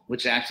revolt,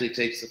 which actually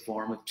takes the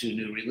form of two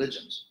new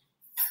religions.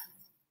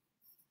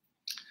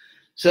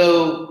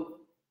 So,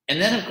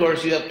 and then of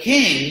course you have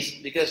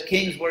kings, because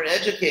kings were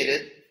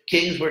educated,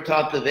 kings were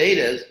taught the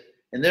Vedas,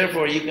 and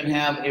therefore you can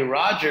have a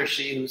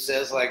Rajarshi who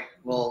says like,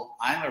 well,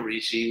 I'm a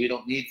Rishi,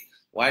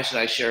 why should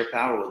I share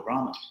power with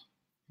Brahmins?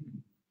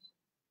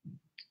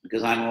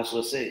 Because I'm also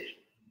a sage.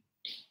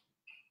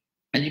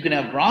 And you can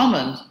have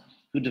Brahmins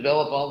who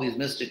develop all these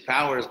mystic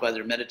powers by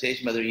their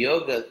meditation, by their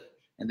yoga,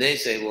 and they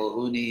say, well,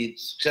 who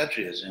needs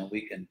Kshatriyas?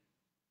 We can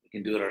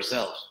do it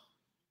ourselves.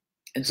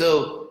 And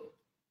so,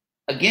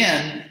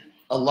 again,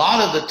 a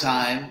lot of the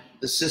time,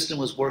 the system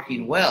was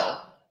working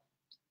well,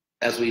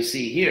 as we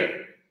see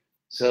here.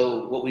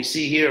 So what we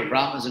see here,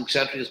 Brahmins and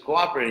Kshatriyas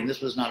cooperating, this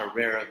was not a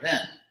rare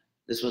event.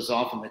 This was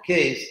often the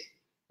case.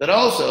 But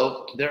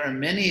also, there are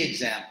many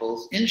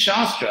examples in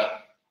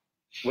Shastra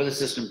where the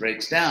system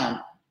breaks down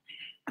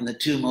and the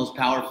two most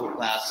powerful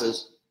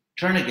classes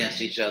turn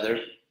against each other.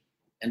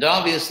 And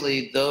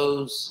obviously,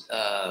 those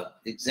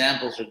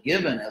examples are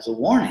given as a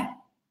warning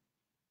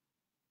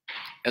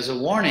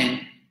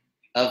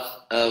of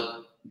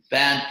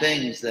bad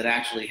things that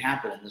actually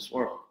happen in this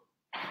world.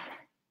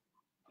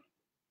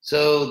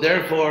 So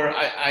therefore,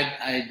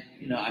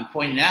 I'm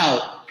pointing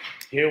out,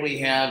 here we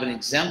have an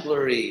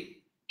exemplary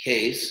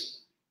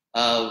case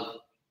of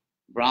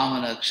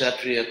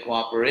Brahmana-Kshatriya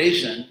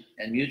cooperation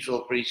and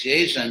mutual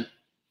appreciation,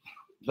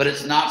 but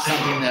it's not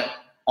something that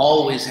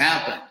always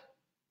happened.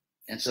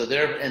 And so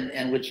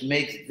and which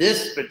makes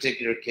this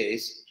particular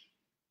case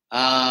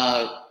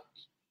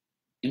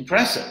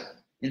impressive.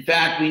 In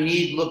fact, we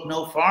need look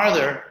no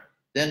farther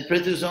than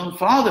Prithu's own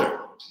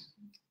father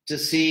to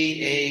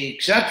see a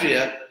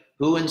Kshatriya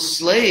who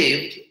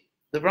enslaved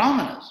the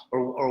Brahmanas,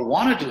 or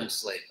wanted to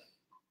enslave them.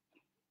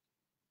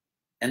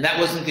 And that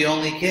wasn't the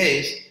only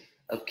case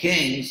of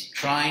kings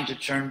trying to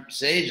turn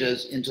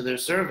sages into their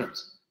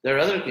servants. There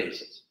are other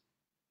cases.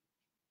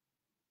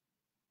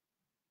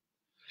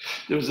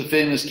 There was a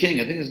famous king,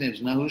 I think his name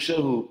is Nahusha,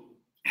 who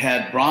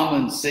had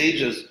Brahmin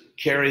sages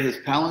carry his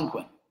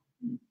palanquin.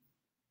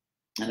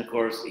 And of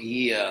course,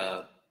 he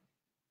got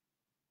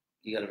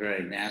a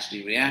very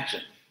nasty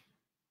reaction.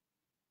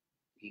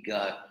 They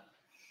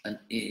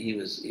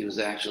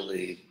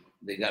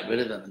got rid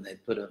of him and they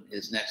put him,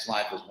 his next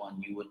life was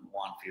one you wouldn't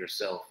want for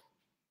yourself.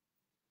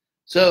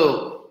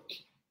 So,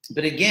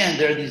 but again,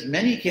 there are these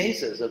many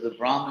cases of the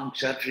Brahmin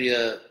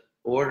Kshatriya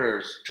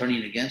orders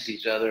turning against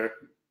each other.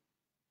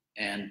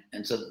 And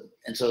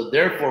so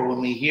therefore,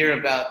 when we hear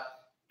about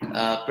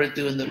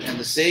Prithu and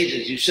the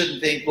sages, you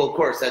shouldn't think, well, of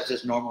course, that's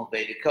just normal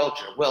Vedic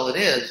culture. Well, it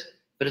is,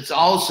 but it's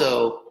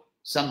also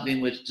something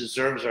which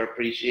deserves our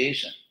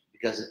appreciation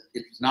because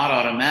it's not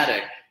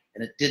automatic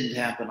and it didn't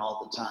happen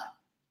all the time.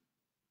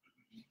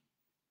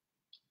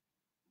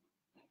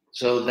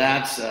 So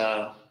that's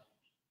an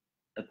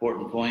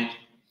important point.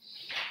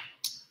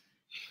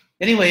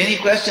 Anyway, any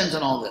questions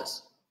on all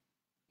this?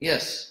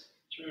 Yes?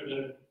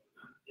 Sure.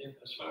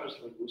 As far as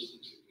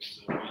linguistics is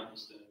concerned, I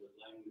understand that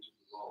language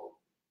evolved.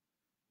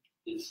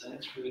 Did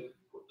Sanskrit,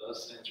 or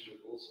does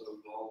Sanskrit also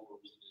evolve, or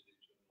is it an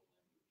eternal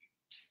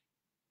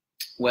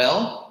language? Well,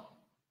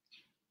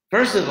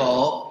 first of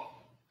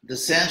all, the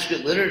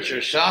Sanskrit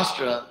literature,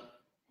 Shastra,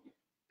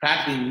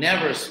 practically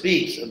never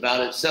speaks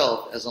about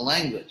itself as a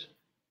language.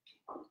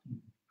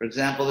 For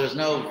example, there's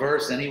no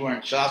verse anywhere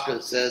in Shastra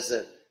that says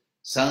that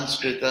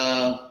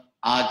Sanskrita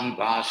Adi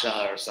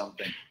Bhasha or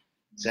something.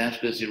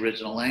 Sanskrit is the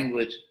original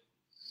language.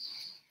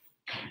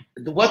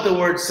 What the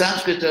word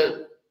Sanskrit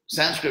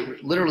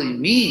literally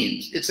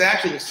means, it's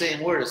actually the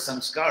same word as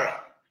samskara.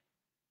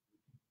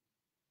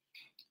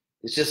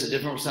 It's just a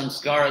different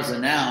samskara as a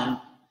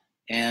noun,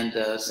 and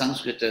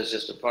Sanskrita is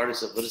just a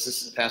participle, but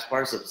it's a past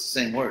participle, it's the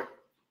same word.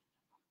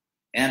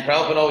 And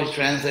Prabhupada always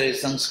translated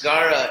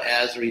samskara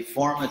as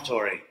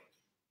reformatory.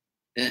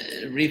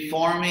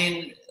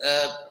 Reforming,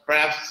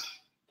 perhaps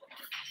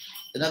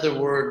another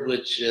word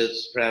which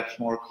is perhaps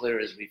more clear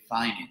is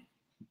refining.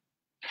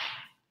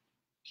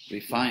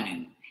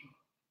 Refining.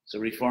 So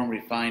reform,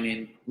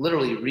 refining,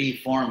 literally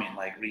reforming,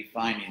 like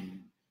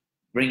refining,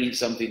 bringing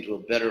something to a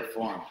better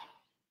form.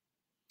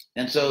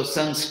 And so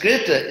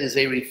Sanskrita is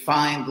a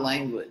refined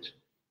language.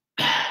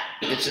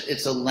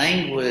 It's a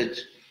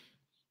language.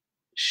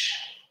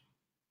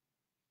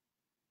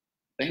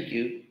 Thank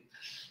you.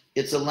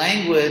 It's a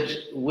language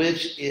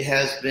which it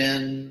has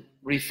been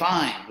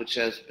refined, which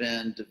has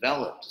been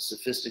developed, a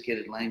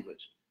sophisticated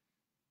language.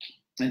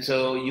 And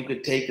so you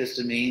could take this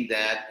to mean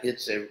that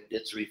it's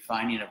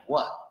refining of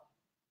what?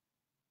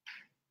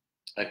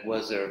 Like,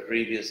 was there a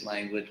previous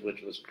language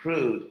which was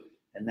crude,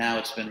 and now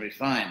it's been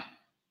refined?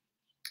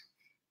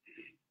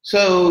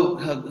 So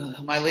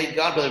my late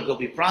godbrother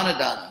Gopi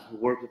Pranadhana, who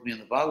worked with me on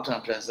the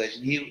Bhagavatam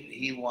translation,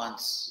 he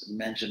once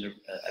mentioned,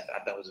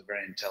 I thought was a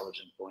very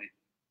intelligent point,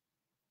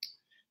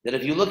 that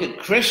if you look at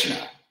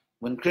Krishna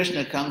when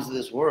Krishna comes to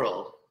this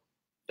world,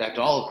 in fact,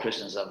 all of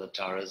Krishna's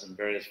avatars in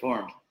various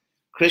forms,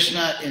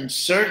 Krishna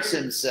inserts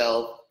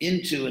himself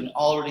into an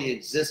already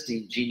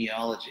existing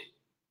genealogy,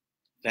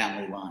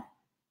 family line.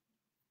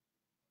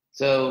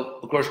 So,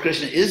 of course,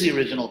 Krishna is the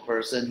original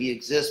person. He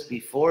exists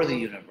before the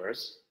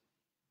universe,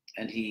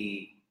 and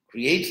he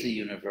creates the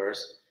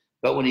universe.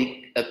 But when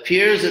he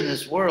appears in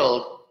this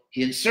world,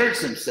 he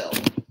inserts himself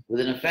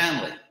within a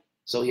family.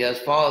 So he has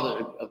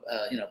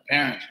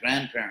parents,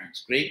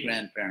 grandparents,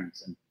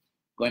 great-grandparents, and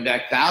going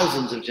back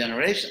thousands of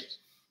generations.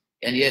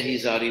 And yet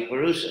he's Adi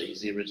Purusha.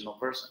 He's the original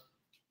person.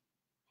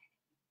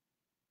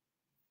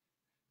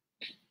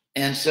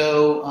 And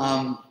so,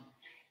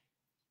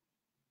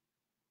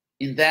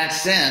 in that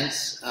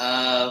sense,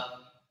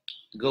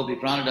 Gopi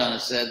Pranadhana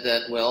said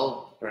that,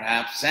 well,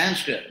 perhaps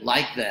Sanskrit,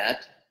 like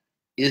that,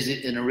 is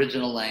an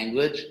original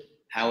language.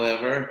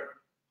 However,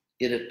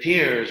 it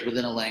appears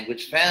within a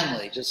language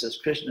family, just as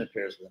Krishna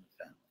appears within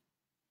a family.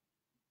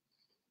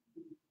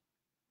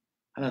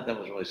 I thought that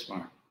was really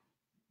smart.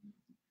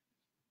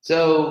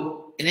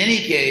 So, in any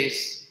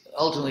case,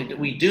 ultimately,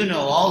 we do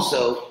know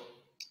also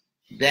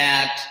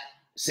that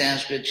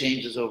Sanskrit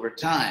changes over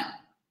time.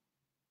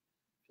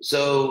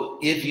 So,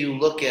 if you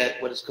look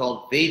at what is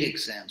called Vedic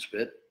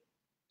Sanskrit,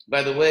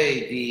 by the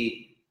way,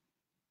 the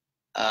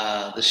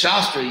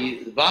Shastra,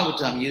 the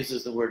Bhagavatam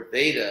uses the word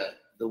Veda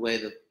the way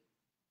the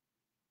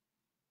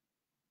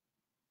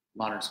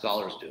modern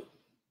scholars do.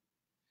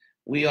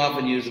 We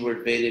often use the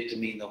word Vedic to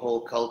mean the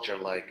whole culture,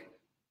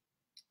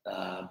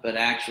 but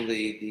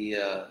actually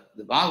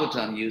the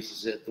Bhagavatam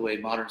uses it the way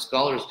modern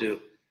scholars do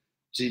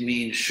to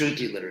mean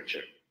Shruti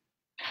literature.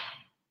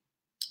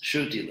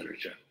 Shruti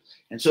literature.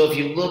 And so if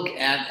you look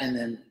at, and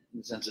then in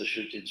the sense of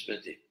Shruti and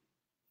Smriti.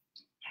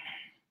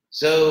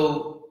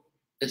 So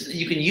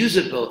you can use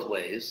it both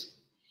ways,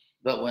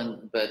 but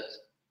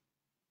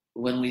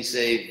when we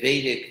say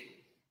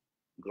Vedic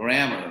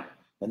grammar,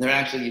 and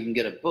you can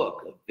get a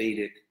book of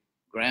Vedic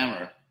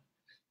grammar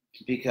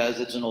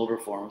because it's an older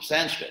form of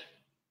Sanskrit.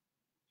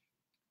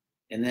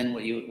 And then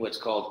what's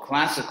called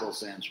classical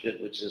Sanskrit,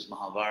 which is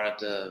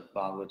Mahabharata,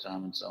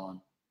 Bhagavatam, and so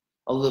on.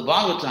 Although the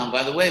Bhagavatam,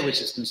 by the way,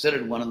 which is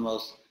considered one of the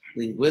most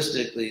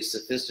linguistically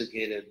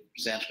sophisticated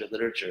Sanskrit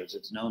literatures,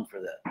 it's known for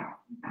that.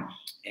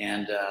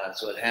 And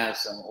so it has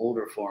some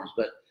older forms.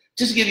 But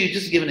just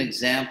to give an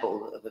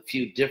example of a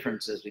few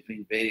differences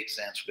between Vedic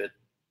Sanskrit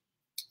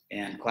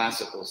and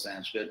classical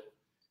Sanskrit,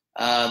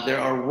 there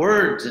are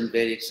words in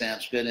Vedic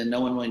Sanskrit and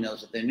no one really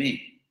knows what they mean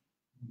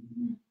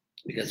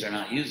because they're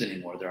not used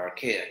anymore. They're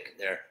archaic.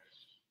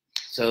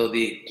 So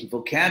the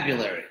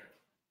vocabulary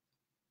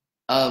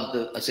of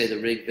the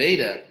Rig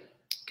Veda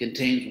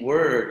contains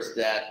words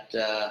that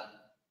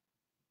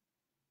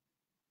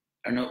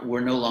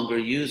were no longer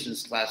used in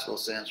classical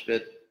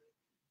Sanskrit,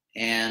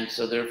 and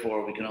so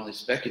therefore we can only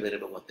speculate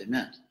about what they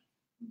meant.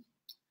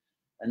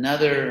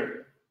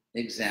 Another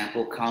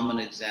common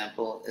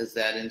example, is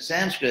that in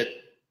Sanskrit,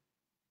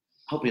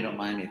 I hope you don't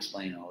mind me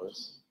explaining all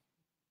this.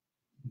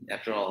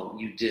 After all,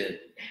 you did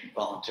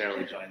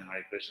voluntarily join the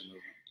Hare Krishna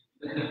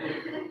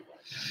movement.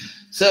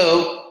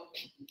 So,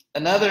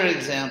 another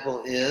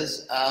example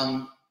is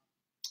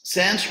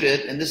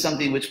Sanskrit, and this is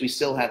something which we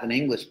still have in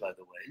English, by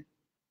the way,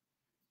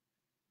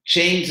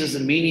 changes the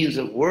meanings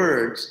of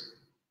words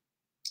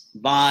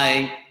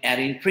by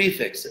adding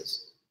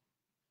prefixes.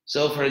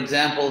 So, for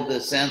example, the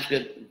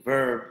Sanskrit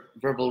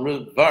verbal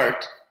root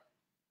vart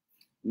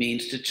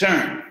means to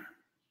turn.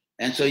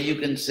 And so you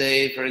can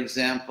say, for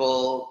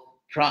example,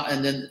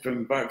 and then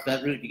from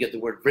that root you get the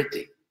word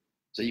vritti.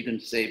 So you can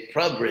say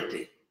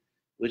pravritti,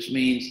 which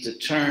means to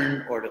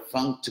turn or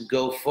to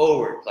go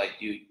forward, like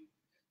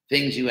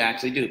things you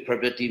actually do.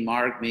 Pravritti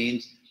marg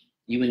means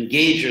you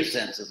engage your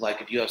senses,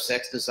 like if you have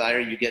sex desire,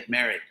 you get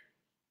married.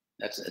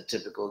 That's a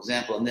typical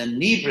example. And then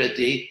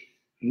nivritti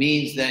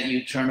means that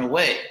you turn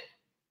away.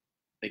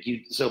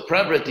 So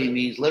pravritti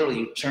means literally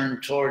you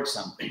turn towards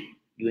something,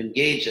 you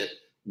engage it.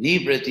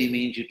 Nivritti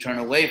means you turn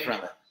away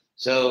from it.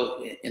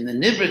 So in the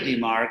nivritti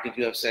mark, if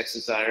you have sex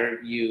desire,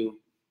 you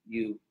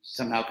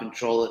somehow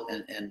control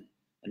it and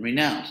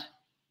renounce.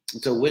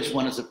 And so which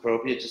one is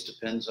appropriate just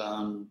depends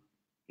on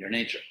your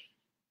nature.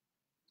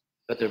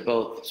 But they're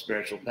both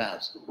spiritual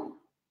paths.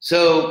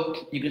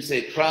 So you can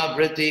say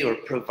pravritti or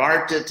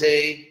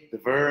pravartate, the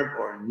verb,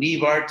 or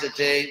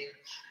nivartate,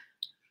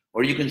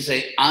 or you can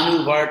say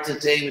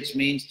anuvartate, which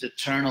means to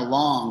turn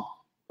along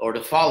or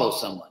to follow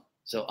someone.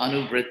 So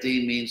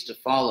anuvritti means to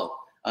follow.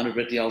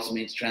 Anuvritti also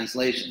means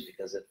translation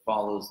because it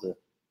follows the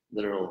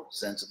literal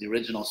sense of the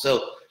original.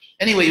 So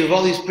anyway, you have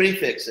all these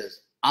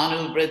prefixes.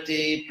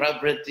 Anuvritti,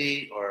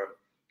 pravritti, or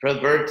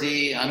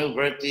pravrti,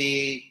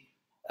 anuvritti,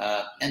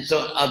 and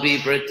so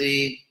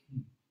abhivritti,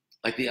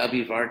 like the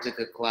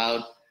abhivartika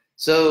cloud.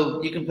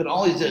 So you can put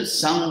all these,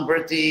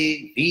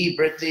 samvritti,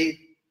 vivritti,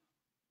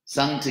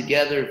 sung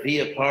together, v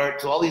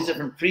apart. So all these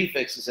different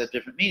prefixes have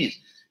different meanings.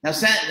 Now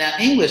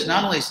English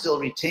not only still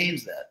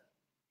retains that,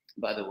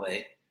 by the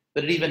way,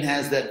 but it even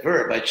has that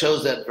verb. I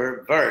chose that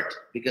verb vert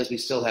because we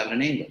still have it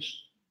in English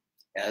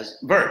as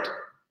vert,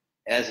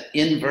 as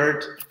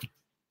invert,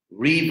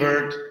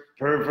 revert,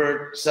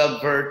 pervert,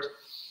 subvert,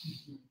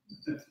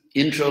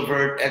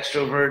 introvert,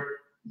 extrovert.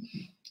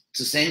 It's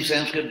the same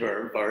Sanskrit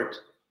verb, vert,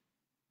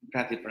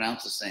 practically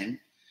pronounced the same.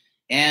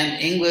 And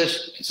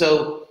English,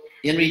 so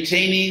in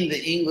retaining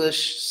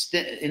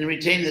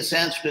the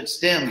Sanskrit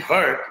stem,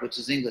 vert, which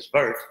is English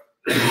vert,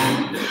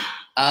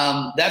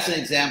 that's an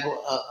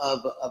example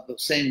of the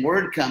same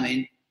word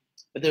coming,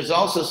 but there's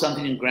also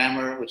something in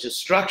grammar which is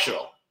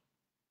structural,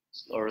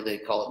 or they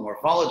call it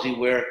morphology,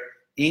 where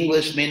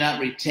English may not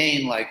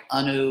retain like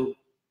anu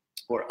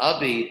or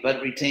abhi, but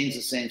it retains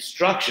the same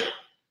structure.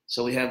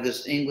 So we have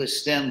this English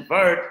stem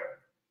vert,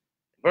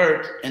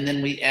 and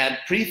then we add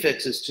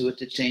prefixes to it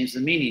to change the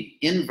meaning.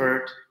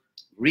 Invert,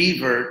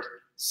 revert,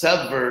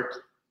 subvert,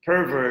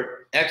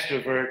 pervert,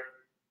 extrovert,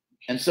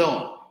 and so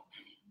on.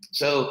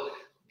 So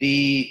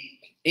the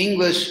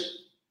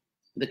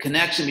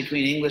connection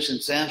between English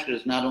and Sanskrit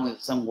is not only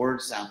that some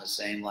words sound the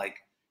same, like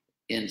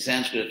in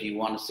Sanskrit, if you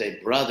want to say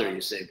brother,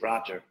 you say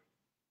bratar.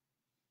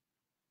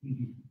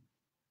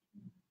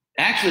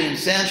 Actually, in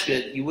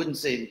Sanskrit, you wouldn't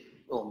say,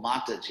 oh,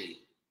 Mataji.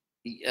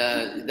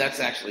 That's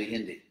actually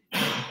Hindi.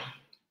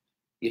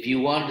 If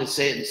you wanted to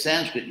say it in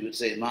Sanskrit, you would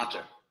say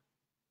Matar.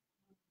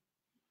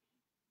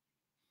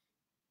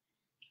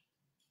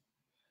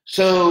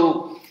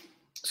 So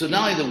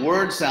not only the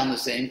words sound the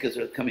same because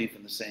they're coming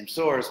from the same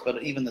source,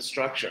 but even the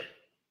structure.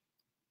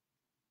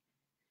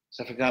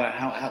 So I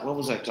forgot what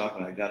was I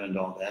talking about? I got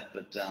into all that,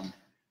 but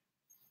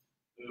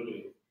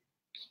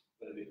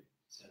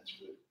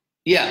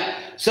yeah.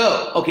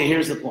 So okay,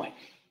 here's the point.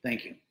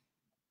 Thank you.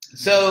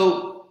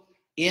 So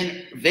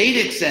in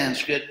Vedic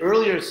Sanskrit,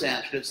 earlier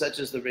Sanskrit, such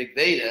as the Rig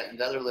Veda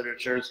and other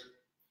literatures,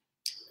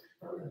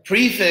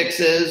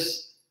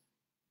 prefixes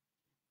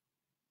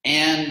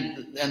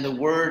and the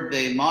word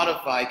they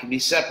modify can be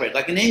separated.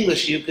 Like in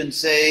English, you can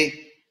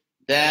say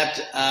that,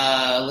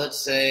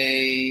 let's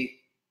say,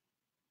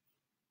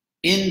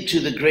 into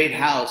the great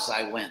house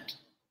I went.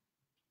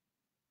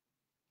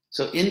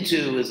 So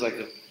into is like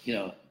a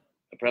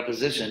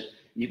preposition.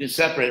 You can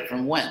separate it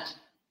from went.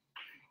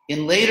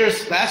 In later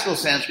classical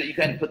Sanskrit, you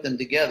kind of put them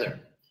together.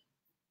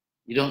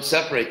 You don't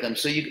separate them.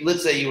 So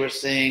let's say you were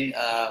saying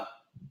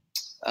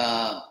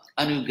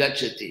anu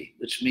gacchati,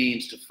 which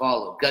means to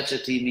follow.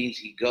 Gacchati means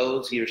he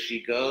goes, he or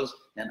she goes,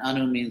 and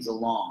anu means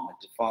along, like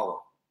to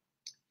follow.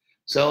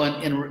 So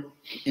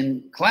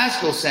in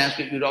classical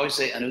Sanskrit, you would always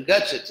say anu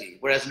gacchati,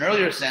 whereas in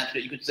earlier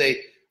Sanskrit, you could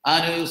say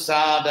anu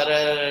sa da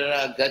da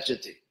da da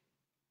gacchati.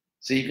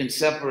 So you can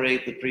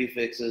separate the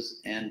prefixes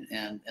and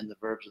the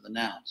verbs of the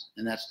nouns,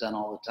 and that's done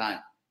all the time.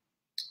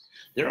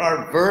 There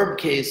are verb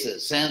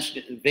cases,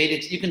 Sanskrit,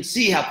 Vedic. You can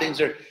see how things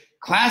are.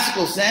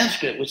 Classical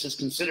Sanskrit, which is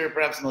considered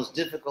perhaps the most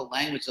difficult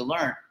language to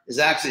learn, is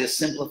actually a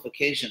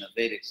simplification of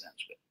Vedic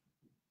Sanskrit.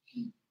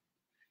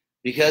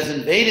 Because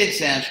in Vedic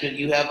Sanskrit,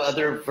 you have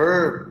other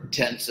verb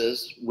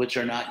tenses which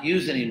are not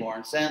used anymore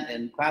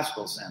in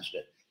classical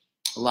Sanskrit.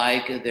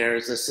 Like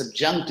there's a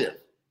subjunctive.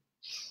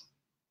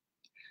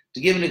 To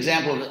give an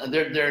example,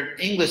 their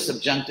English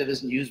subjunctive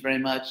isn't used very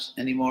much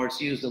anymore. It's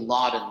used a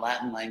lot in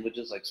Latin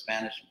languages like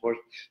Spanish, of course.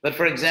 But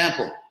for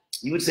example,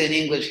 you would say in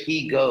English,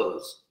 he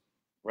goes,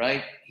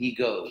 right? He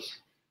goes.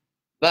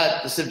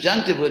 But the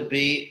subjunctive would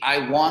be,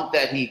 I want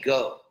that he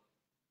go.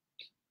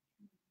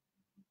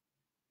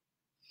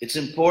 It's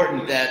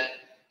important that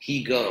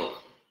he go.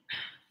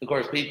 Of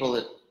course, people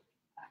that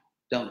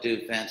don't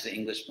do fancy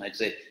English might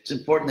say, it's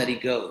important that he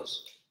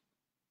goes.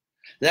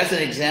 That's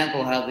an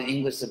example how the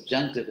English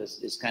subjunctive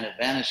is kind of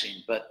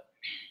vanishing, but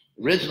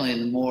originally in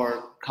the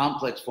more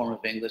complex form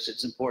of English,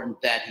 it's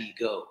important that he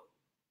go.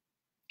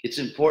 It's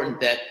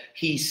important that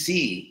he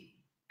see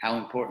how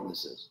important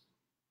this is.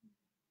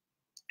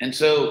 And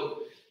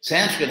so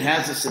Sanskrit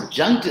has a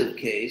subjunctive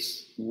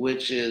case,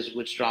 which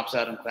drops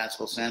out in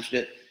classical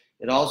Sanskrit.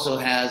 It also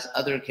has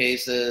other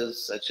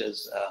cases, such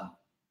as,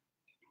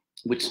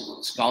 which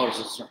scholars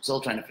are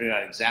still trying to figure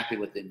out exactly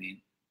what they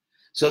mean.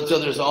 So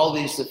there's all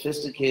these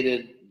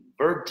sophisticated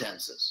verb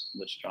tenses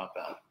which drop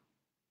out.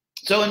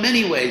 So in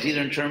many ways,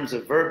 either in terms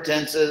of verb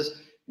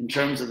tenses, in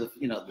terms of the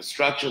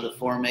structure, the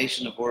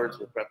formation of words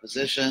with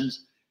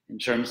prepositions, in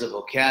terms of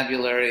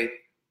vocabulary,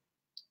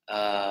 there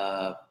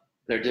are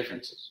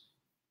differences.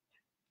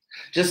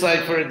 Just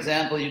like, for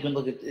example, you can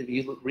look at, if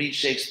you read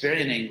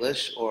Shakespearean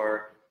English,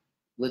 or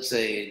let's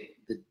say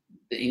the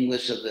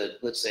English of the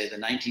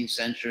 19th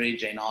century,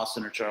 Jane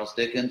Austen or Charles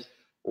Dickens,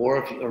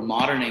 or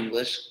modern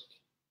English.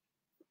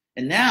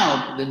 And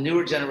now the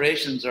newer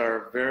generations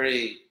are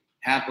very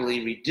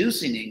happily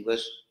reducing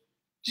English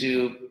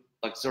to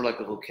sort of like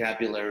a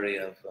vocabulary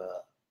of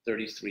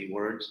 33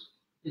 words.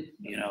 Of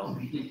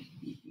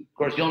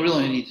course, you don't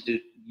really need to do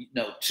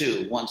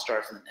two. One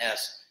starts with an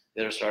S,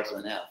 the other starts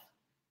with an F.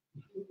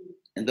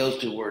 And those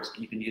two words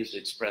you can use to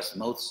express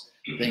most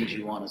things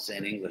you want to say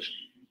in English.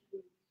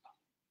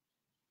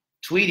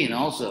 Tweeting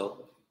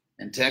also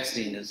and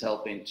texting is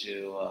helping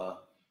to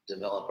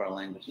develop our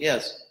language.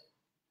 Yes?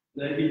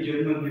 Like in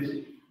German,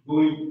 this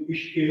going,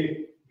 ich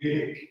gehe,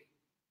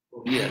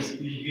 Yes.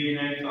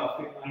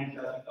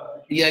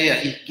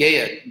 Yeah.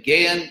 Gaya.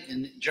 Gaya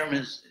in German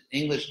is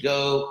English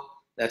go,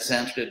 that's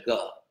Sanskrit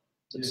go.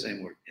 It's the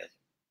same word, yes.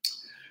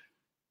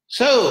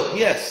 So,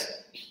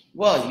 yes.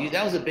 Well,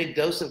 that was a big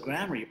dose of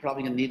grammar. You're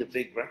probably going to need a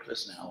big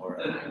breakfast now. Or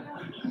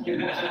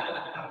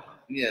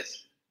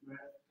yes.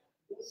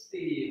 What's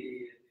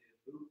the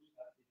root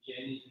of the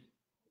Jain?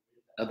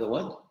 Of the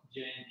what?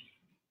 Jain.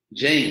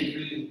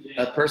 Jain.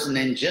 A person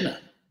named Jinnah.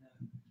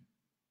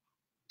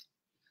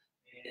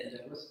 And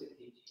what's the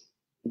teaching?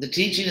 The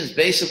teaching is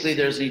basically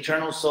there's an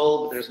eternal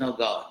soul, but there's no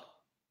God.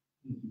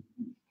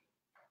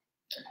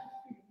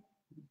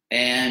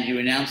 And you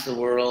renounce the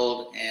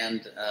world,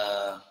 and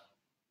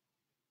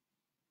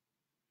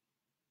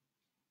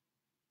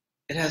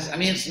it has, I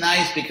mean, it's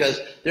nice because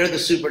they're the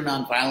super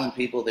nonviolent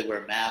people. They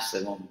wear masks,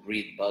 they won't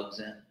breathe bugs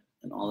in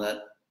and all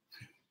that.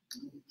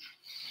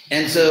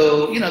 And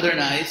so, they're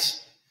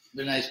nice.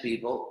 They're nice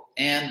people.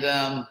 And,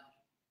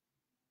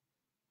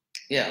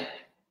 yeah,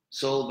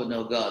 soul but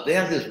no God. They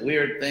have this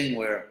weird thing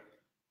where,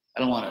 I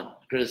don't want to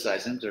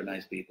criticize them, they're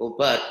nice people,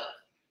 but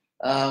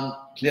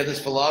they have this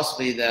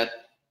philosophy that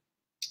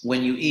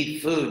when you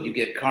eat food, you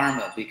get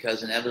karma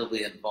because inevitably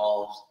it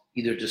involves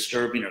either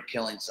disturbing or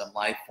killing some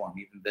life form,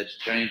 even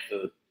vegetarian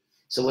food.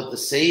 So what the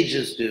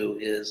sages do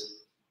is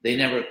they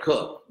never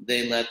cook.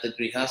 They let the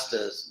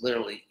grihastas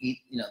literally eat,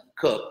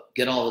 cook,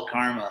 get all the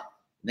karma,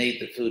 and they eat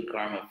the food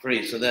karma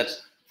free. So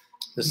that's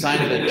the sign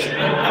of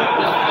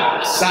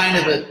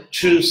a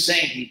true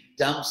saint. He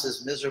dumps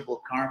his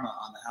miserable karma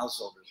on the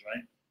householders,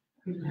 right?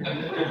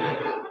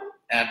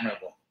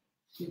 Admirable.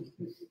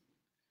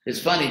 It's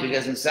funny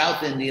because in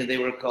South India they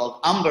were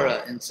called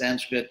ambara in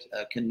Sanskrit,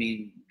 can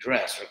mean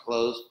dress or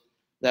clothes.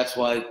 That's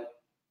why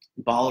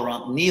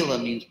Balaram, Nila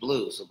means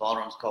blue, so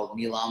Balaram's called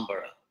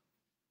Nilambara,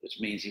 which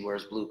means he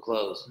wears blue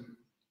clothes.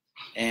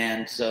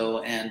 And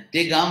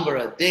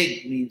Digambara,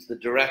 dig means the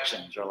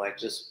directions or like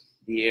just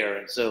the air.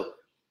 And so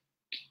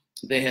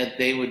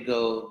they would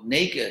go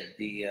naked,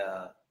 the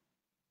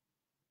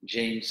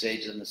Jain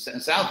sages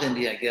in South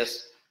India, I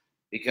guess,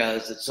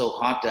 because it's so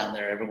hot down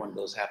there, everyone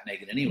goes half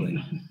naked anyway.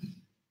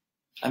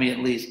 I mean, at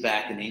least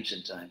back in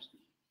ancient times.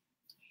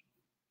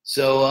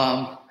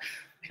 So,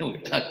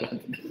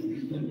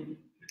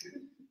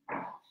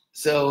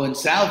 so in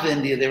South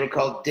India, they were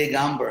called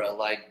Digambara,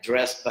 like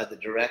dressed by the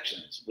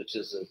directions, which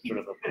is a sort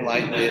of a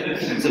polite way.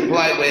 It's a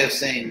polite way of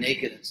saying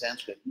naked in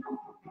Sanskrit.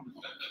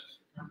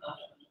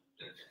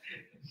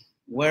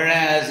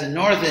 Whereas in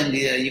North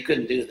India, you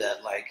couldn't do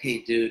that. Like, hey,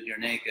 dude, you're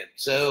naked.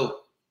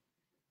 So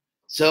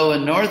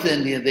in North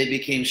India, they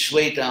became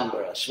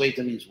Shwetambara.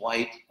 Shweta means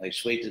white, like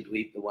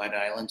Shwetadweep, the White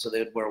Island. So they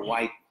would wear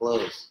white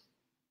clothes.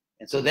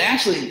 And so they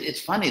actually,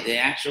 it's funny,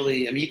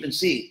 you can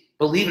see,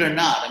 believe it or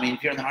not,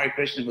 if you're in the Hare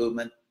Krishna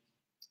movement,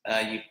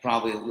 you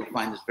probably will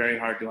find this very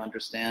hard to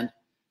understand,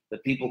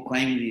 but people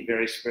claiming to be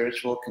very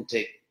spiritual can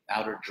take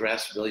outer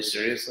dress really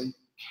seriously.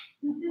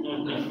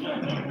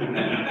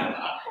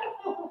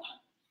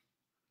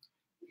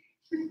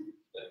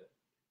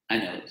 I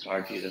know, it's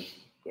hard for you to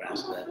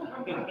grasp that.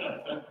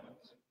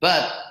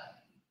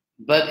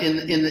 But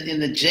in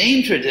the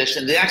Jain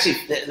tradition,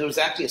 there was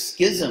actually a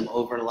schism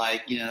over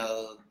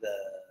the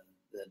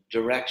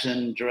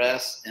direction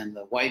dress and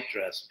the white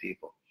dress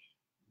people.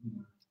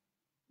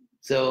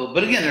 So,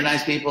 but again, they're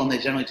nice people and they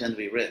generally tend to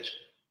be rich.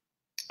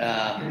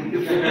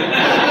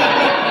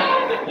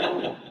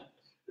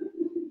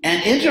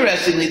 And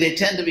interestingly, they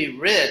tend to be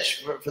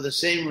rich for the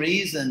same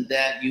reason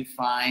that you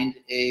find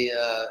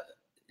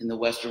in the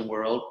Western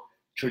world,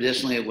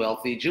 traditionally a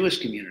wealthy Jewish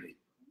community.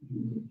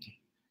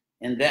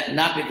 And that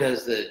not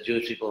because the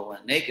Jewish people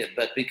went naked,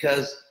 but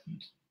because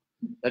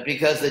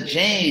the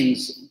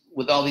Jains,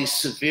 with all these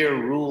severe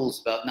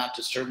rules about not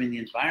disturbing the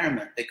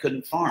environment, they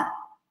couldn't farm.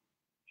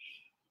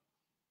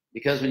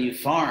 Because when you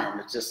farm,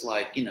 it's just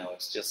like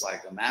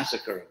a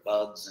massacre of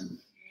bugs and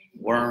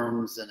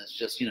worms, and it's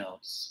just,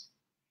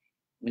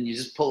 when you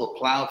just pull a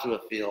plow through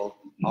a field,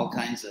 all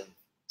kinds of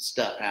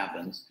stuff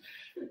happens.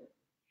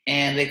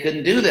 And they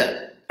couldn't do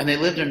that. And they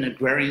lived in an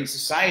agrarian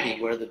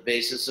society where the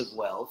basis of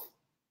wealth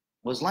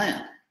was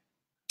land.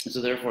 And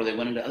so therefore they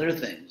went into other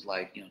things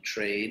like,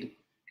 trade,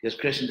 because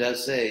Krishna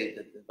does say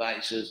that the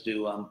Vaishyas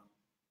do,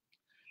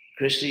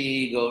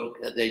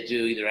 they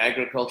do either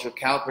agriculture,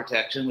 cow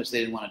protection, which they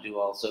didn't want to do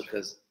also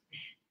because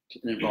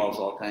it involves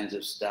all kinds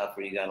of stuff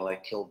where you got to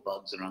kill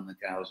bugs around the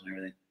cows and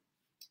everything.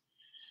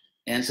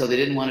 And so they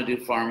didn't want to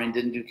do farming,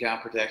 didn't do cow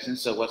protection.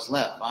 So what's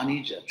left?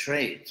 Vanija,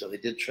 trade. So they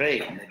did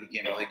trade and they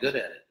became really good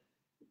at it.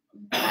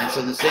 And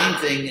so the same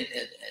thing,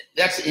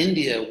 that's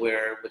India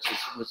which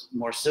was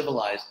more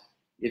civilized.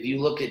 If you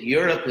look at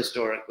Europe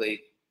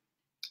historically,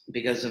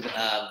 because of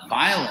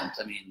violent,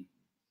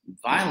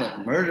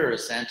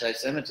 murderous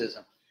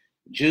anti-Semitism,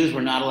 Jews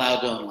were not allowed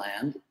to own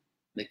land.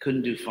 They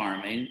couldn't do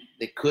farming.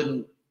 They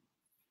couldn't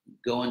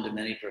go into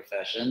many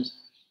professions.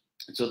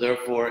 And so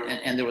therefore,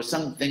 and there was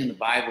something in the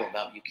Bible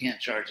about you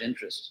can't charge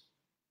interest.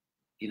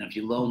 If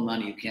you loan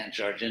money, you can't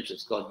charge interest.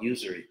 It's called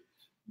usury.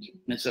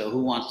 And so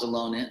who wants to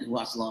loan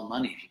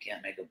money if you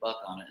can't make a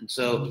buck on it? And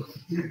so,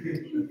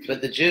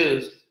 but the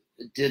Jews,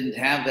 didn't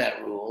have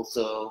that rule,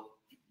 so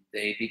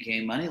they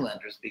became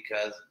moneylenders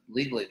because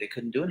legally they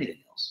couldn't do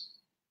anything else.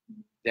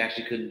 They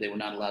actually couldn't, they were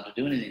not allowed to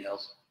do anything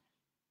else.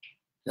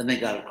 Then they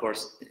got, of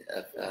course,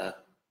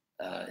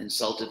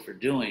 insulted for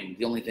doing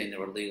the only thing they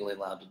were legally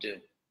allowed to do.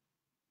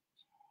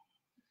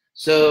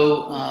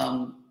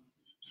 So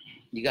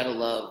you got to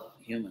love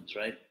humans,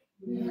 right?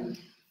 Yeah.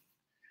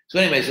 So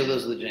anyway, so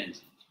those are the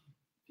Jains.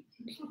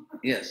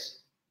 Yes.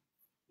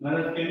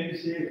 Maharaj, can you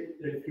say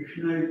that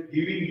Krishna is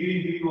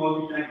giving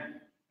all the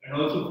time and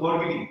also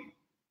forgiving?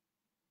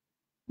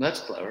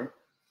 That's clever.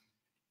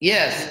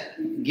 Yes,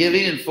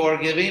 giving and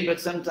forgiving, but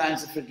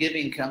sometimes the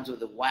forgiving comes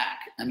with a whack.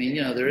 I mean,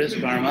 you know, there is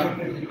karma.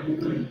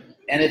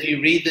 And if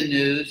you read the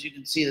news, you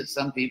can see that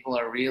some people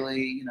are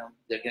really, you know,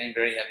 they're getting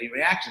very heavy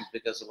reactions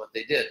because of what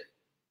they did.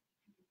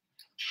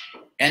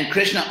 And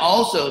Krishna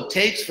also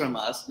takes from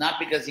us, not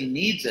because he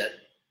needs it,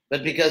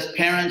 but because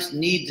parents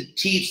need to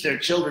teach their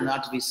children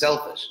not to be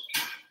selfish.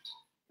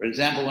 For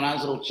example, when I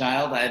was a little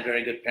child, I had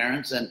very good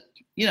parents, and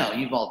you know,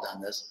 you've all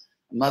done this.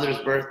 Mother's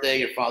birthday,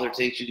 your father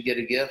takes you to get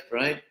a gift,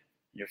 right?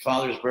 Your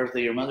father's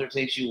birthday, your mother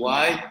takes you.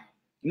 Why?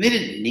 And they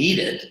didn't need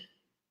it.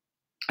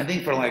 I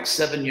think for like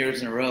 7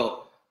 years in a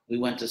row, we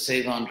went to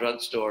Save On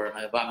drugstore, and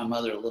I bought my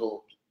mother a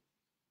little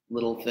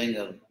thing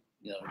of,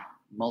 you know,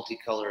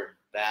 multicolored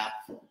bath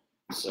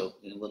soap,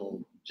 a little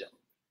gel.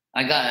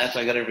 That's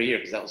what I got every year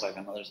because that was like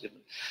my mother's gift.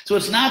 So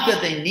it's not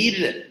that they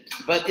needed it,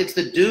 but it's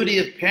the duty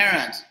of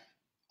parents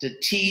to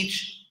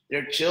teach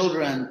their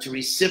children to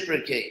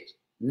reciprocate,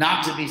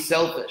 not to be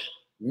selfish,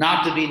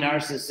 not to be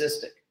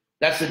narcissistic.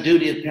 That's the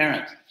duty of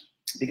parents.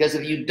 Because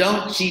if you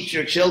don't teach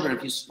your children,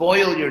 if you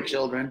spoil your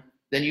children,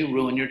 then you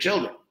ruin your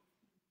children.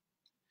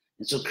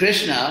 And so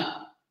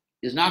Krishna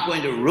is not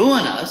going to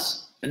ruin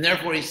us, and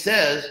therefore he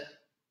says,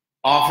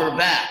 offer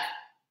back.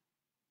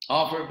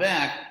 Offer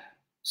back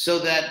so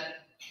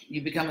that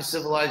you become a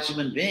civilized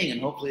human being and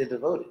hopefully a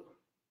devotee.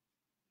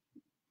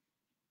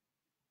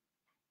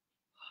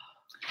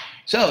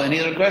 So, any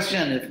other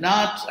question? If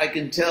not, I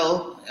can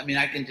tell, I mean,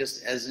 I can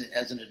just, as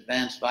an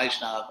advanced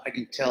Vaishnava, I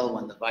can tell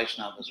when the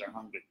Vaishnavas are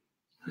hungry.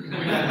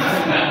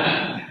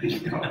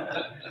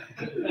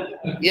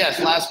 Yes,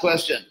 last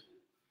question.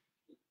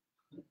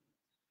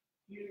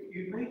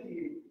 You made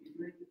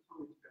the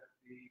comment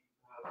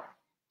about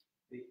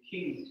the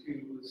king who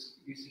was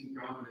using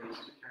brahmanas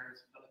to carry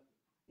his elephant.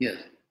 Yes.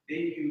 Then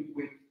you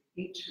went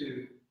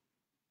into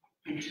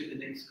the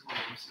next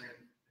column saying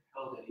the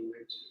hell that he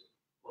went to,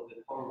 or the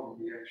horrible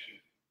reaction.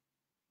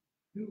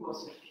 Who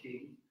was that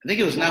king? I think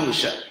it was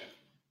Nahusha.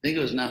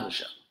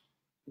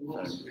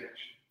 What was the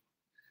reaction?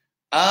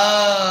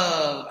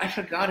 I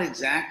forgot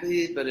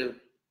exactly, but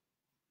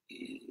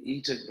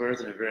he took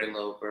birth at a very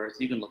low birth.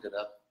 You can look it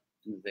up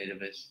in the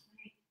database.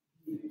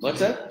 What's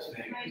that?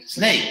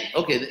 Snake.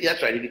 Okay,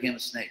 that's right. He became a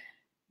snake.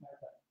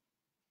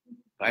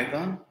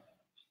 Python?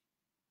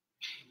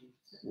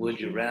 Would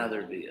you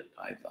rather be a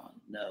python?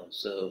 No.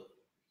 So,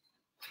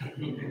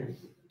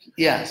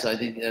 yeah, so I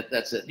think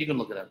that's it. You can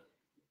look it up.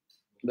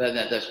 But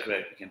that's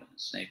correct. Became a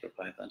snake or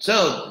python.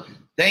 So,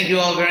 thank you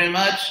all very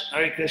much.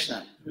 Hare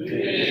Krishna.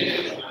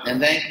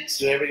 And thanks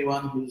to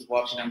everyone who's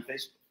watching on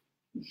Facebook.